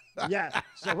 Yeah.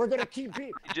 So we're going to keep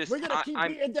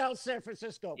beating down San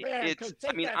Francisco. Man,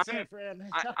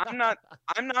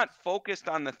 I'm not focused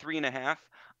on the 3.5.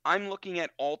 I'm looking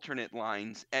at alternate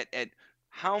lines at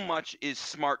how much is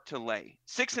smart to lay.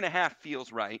 6.5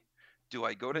 feels right. Do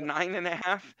I go to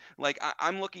 9.5?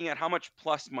 I'm looking at how much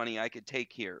plus money I could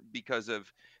take here because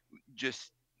of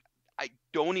I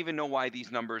don't even know why these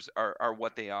numbers are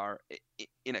what they are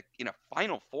in a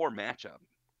Final Four matchup.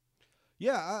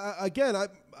 Yeah,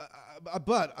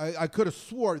 but I could have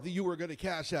swore that you were going to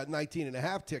cash that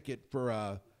 19.5 ticket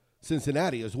for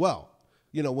Cincinnati as well.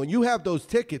 When you have those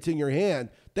tickets in your hand,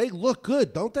 they look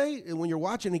good, don't they? And when you're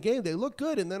watching the game, they look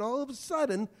good, and then all of a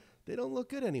sudden, they don't look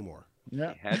good anymore.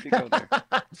 Yeah, had to go there.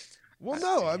 Well,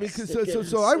 no, I mean,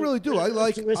 so I really do. I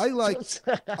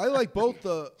like both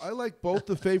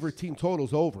the favorite team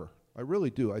totals over. I really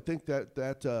do. I think that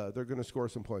they're going to score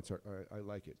some points. I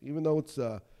like it, even though it's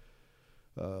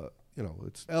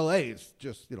it's L.A. It's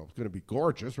just it's going to be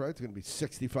gorgeous, right? It's going to be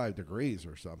 65 degrees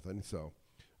or something. So,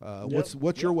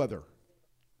 what's your weather?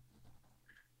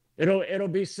 It'll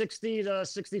be 60 to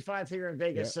 65 here in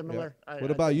Vegas. Similar. What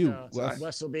about you, Wes?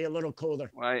 West will be a little colder.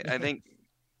 Well, I think.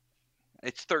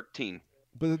 It's 13.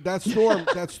 But that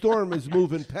storm is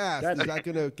moving past. Is that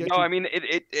going to get No, you? I mean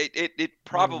it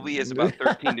probably is about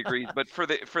 13 degrees, but for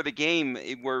the game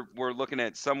we're looking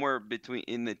at somewhere between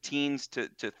in the teens to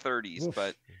 30s. Oof.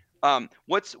 But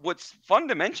what's fun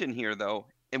to mention here though,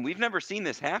 and we've never seen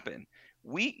this happen,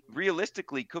 we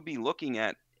realistically could be looking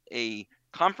at a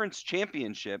conference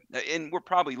championship, and we're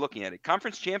probably looking at it,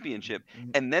 conference championship,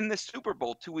 and then the Super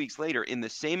Bowl 2 weeks later in the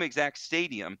same exact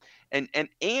stadium, and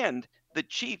the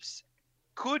Chiefs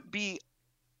could be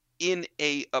in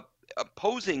a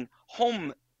opposing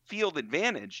home field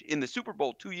advantage in the Super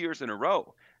Bowl 2 years in a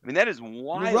row. I mean, that is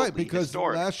wildly You're right, because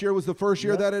historic. Last year was the first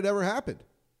year that it ever happened.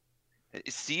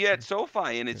 See you at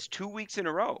SoFi, and it's 2 weeks in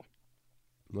a row.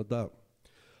 No doubt.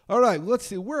 All right, let's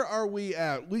see. Where are we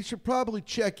at? We should probably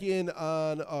check in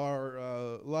on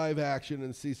our live action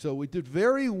and see. So we did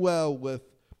very well with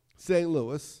St.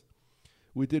 Louis.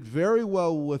 We did very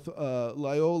well with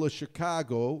Loyola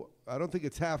Chicago. I don't think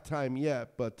it's halftime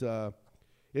yet, but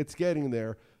it's getting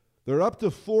there. They're up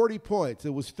to 40 points.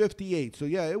 It was 58. So,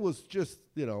 yeah, it was just,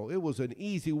 it was an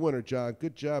easy winner, John.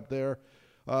 Good job there.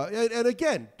 And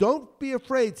again, don't be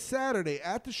afraid Saturday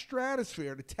at the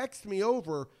Stratosphere to text me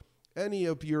over any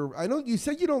of your? I know you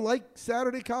said you don't like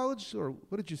Saturday college, or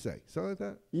what did you say? Something like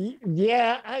that.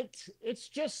 Yeah, it's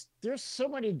just there's so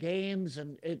many games,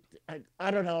 and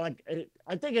I don't know.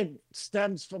 I think it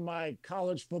stems from my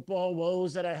college football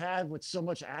woes that I had with so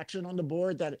much action on the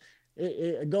board that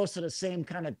it goes to the same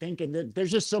kind of thinking.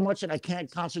 There's just so much that I can't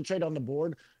concentrate on the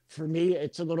board. For me,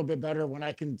 it's a little bit better when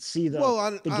I can see the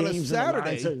on games a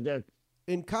Saturday.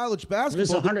 In college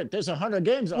basketball, there's 100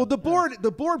 games. Well, the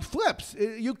board flips.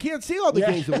 You can't see all the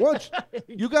games at once.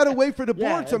 You got to wait for the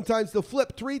board sometimes to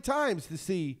flip 3 times to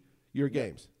see your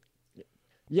games.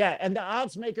 Yeah, and the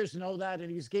odds makers know that, and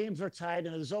these games are tight,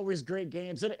 and there's always great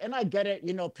games. And I get it.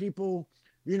 People,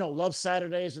 love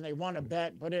Saturdays and they want to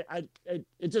bet, but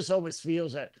it just always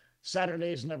feels that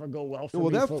Saturdays never go well for me.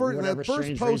 Well, that for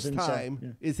first post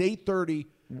time is 8:30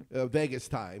 Vegas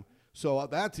time. So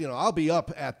that's, I'll be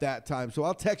up at that time. So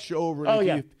I'll text you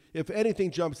over. If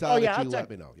anything jumps out at you, let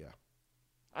me know. Yeah.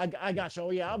 I got you.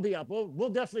 Oh, yeah, I'll be up. We'll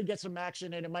definitely get some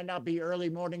action in. It might not be early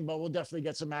morning, but we'll definitely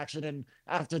get some action in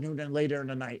afternoon and later in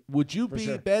the night. Would you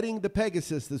be betting the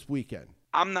Pegasus this weekend?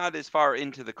 I'm not as far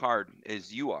into the card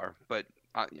as you are, but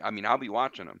I'll be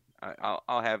watching them.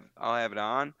 I'll have it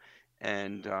on,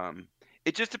 and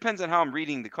it just depends on how I'm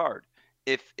reading the card.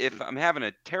 If I'm having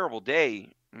a terrible day,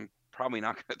 I'm probably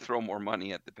not going to throw more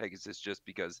money at the Pegasus just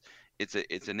because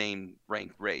it's a name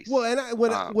ranked race. Well, and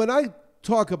when I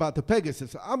talk about the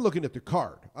Pegasus, I'm looking at the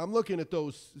card. I'm looking at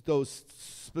those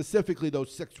specifically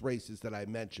those 6 races that I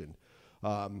mentioned.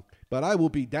 But I will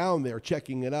be down there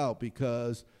checking it out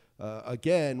because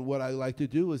again, what I like to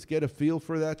do is get a feel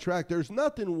for that track. There's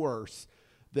nothing worse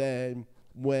than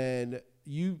when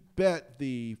you bet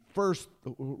the first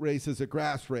race is a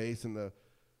grass race and the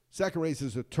second race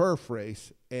is a turf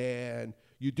race, and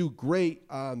you do great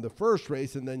on the first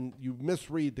race, and then you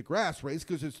misread the grass race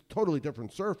because it's totally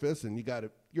different surface, and you got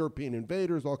European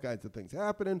invaders, all kinds of things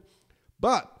happening.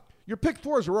 But your pick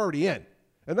 4s are already in,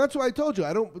 and that's why I told you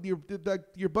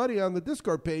your buddy on the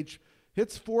Discord page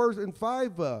hits 4s and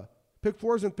 5 pick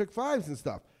 4s and pick 5s and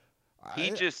stuff.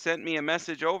 He just sent me a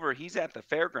message over. He's at the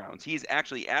fairgrounds. He's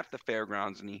actually at the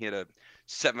fairgrounds, and he hit a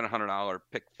 $700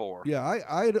 pick 4. Yeah,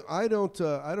 I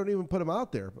don't even put him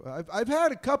out there. I've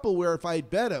had a couple where if I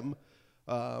bet him,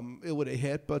 it would have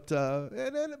hit. But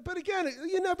again,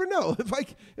 you never know.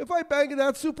 If I bang it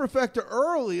out superfecta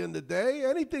early in the day,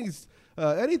 anything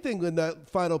in that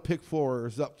final pick 4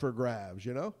 is up for grabs.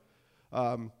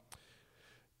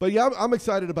 But yeah, I'm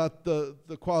excited about the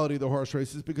quality of the horse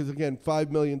races because again, $5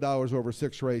 million over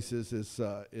 6 races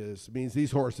means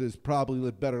these horses probably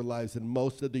live better lives than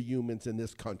most of the humans in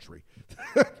this country.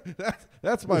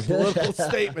 That's my political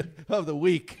statement of the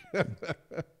week.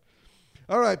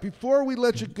 All right, before we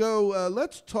let you go,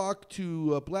 let's talk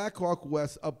to Blackhawk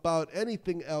Wes about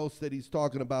anything else that he's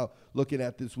talking about looking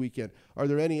at this weekend. Are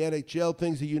there any NHL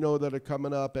things that are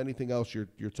coming up? Anything else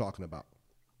you're talking about?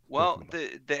 Well,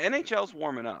 the NHL's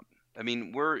warming up.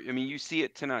 You see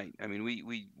it tonight.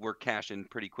 We're cashing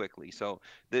pretty quickly. So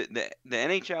the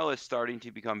NHL is starting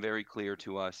to become very clear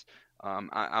to us.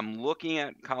 I'm looking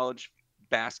at college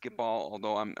basketball,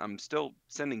 although I'm still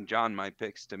sending John my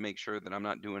picks to make sure that I'm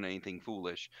not doing anything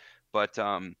foolish. But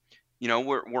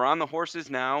we're on the horses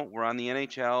now. We're on the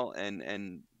NHL,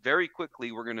 and very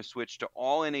quickly we're going to switch to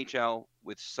all NHL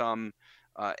with some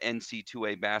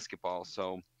NC2A basketball.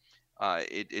 So.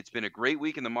 It's been a great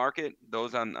week in the market.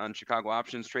 Those on Chicago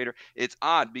Options Trader. It's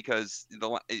odd because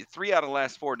 3 out of the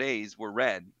last 4 days were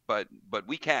red, but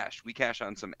we cashed. We cashed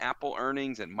on some Apple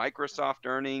earnings and Microsoft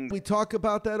earnings. We talk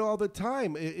about that all the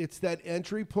time. It's that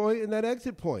entry point and that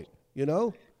exit point. Yeah.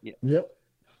 Yep.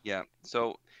 Yeah.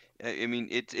 So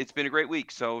it's been a great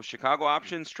week. So Chicago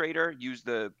Options Trader, use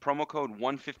the promo code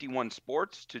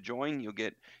 151sports to join. You'll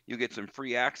get some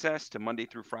free access to Monday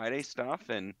through Friday stuff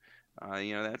and.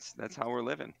 That's how we're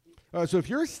living. So if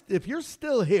you're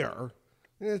still here,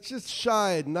 it's just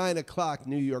shy at 9:00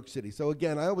 New York City. So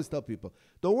again, I always tell people,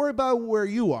 don't worry about where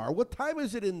you are. What time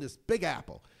is it in this Big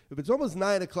Apple? If it's almost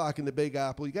 9:00 in the Big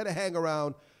Apple, you got to hang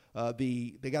around.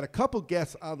 They got a couple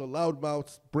guests on the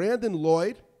Loudmouths. Brandon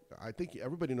Lloyd, I think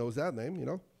everybody knows that name.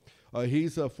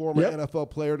 He's a former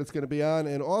NFL player that's going to be on,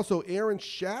 and also Aaron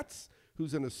Schatz,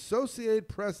 who's an Associated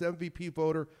Press MVP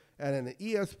voter and an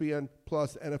ESPN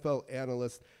Plus NFL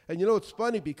analyst. And it's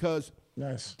funny because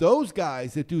those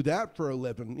guys that do that for a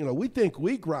living, we think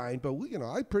we grind, but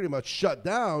I pretty much shut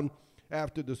down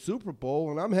after the Super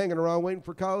Bowl, and I'm hanging around waiting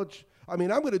for college. I'm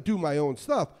going to do my own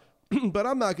stuff, but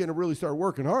I'm not going to really start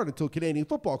working hard until Canadian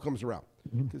football comes around.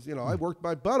 Because, I worked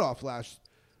my butt off last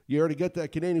year to get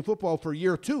that Canadian football for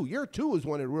year 2. Year 2 is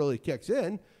when it really kicks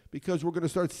in because we're going to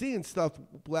start seeing stuff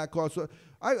Black Hawks. So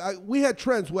we had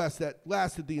trends, Wes, that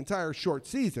lasted the entire short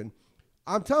season.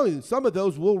 I'm telling you, some of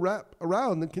those will wrap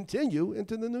around and continue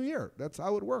into the new year. That's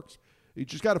how it works. You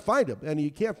just got to find them, and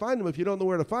you can't find them if you don't know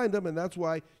where to find them, and that's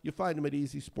why you find them at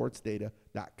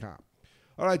EasySportsData.com.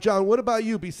 All right, John, what about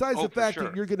you? Besides the fact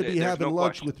that you're going to be having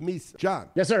lunch with me, John.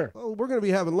 Yes, sir. Oh, we're going to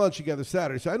be having lunch together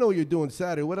Saturday, so I know what you're doing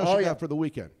Saturday. What else you got for the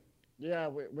weekend? Yeah,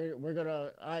 we're going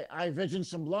to – I envision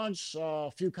some lunch,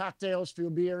 a few cocktails, few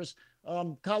beers.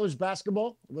 College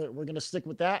basketball, we're going to stick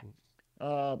with that.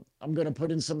 I'm going to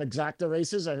put in some exacta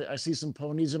races. I see some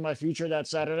ponies in my future that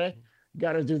Saturday.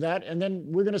 Got to do that. And then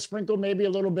we're going to sprinkle maybe a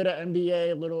little bit of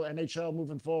NBA, a little NHL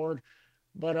moving forward.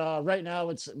 But right now,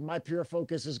 it's my pure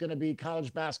focus is going to be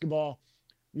college basketball.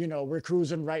 You know, we're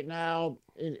cruising right now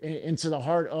into the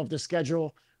heart of the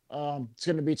schedule. It's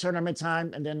going to be tournament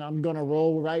time, and then I'm going to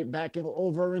roll right back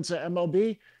over into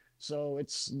MLB. So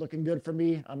it's looking good for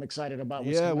me. I'm excited about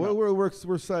what's coming up. We're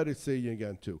excited to see you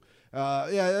again, too.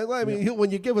 I mean,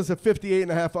 when you give us a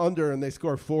 58.5 under and they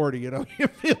score 40, you know, you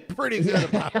feel pretty good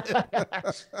about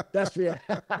it. That's fair.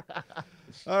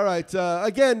 All right.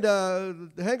 Again,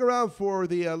 hang around for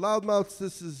the Loudmouths.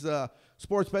 This is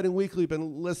Sports Betting Weekly.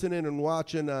 Been listening and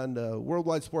watching on the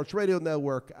Worldwide Sports Radio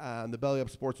Network, on the Belly Up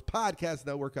Sports Podcast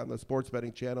Network, on the Sports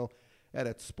Betting Channel, and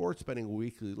at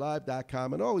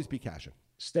sportsbettingweeklylive.com. And always be cashing.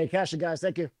 Stay cashing, guys.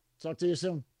 Thank you. Talk to you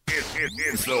soon.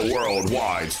 It's the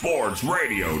Worldwide Sports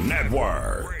Radio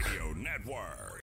Network.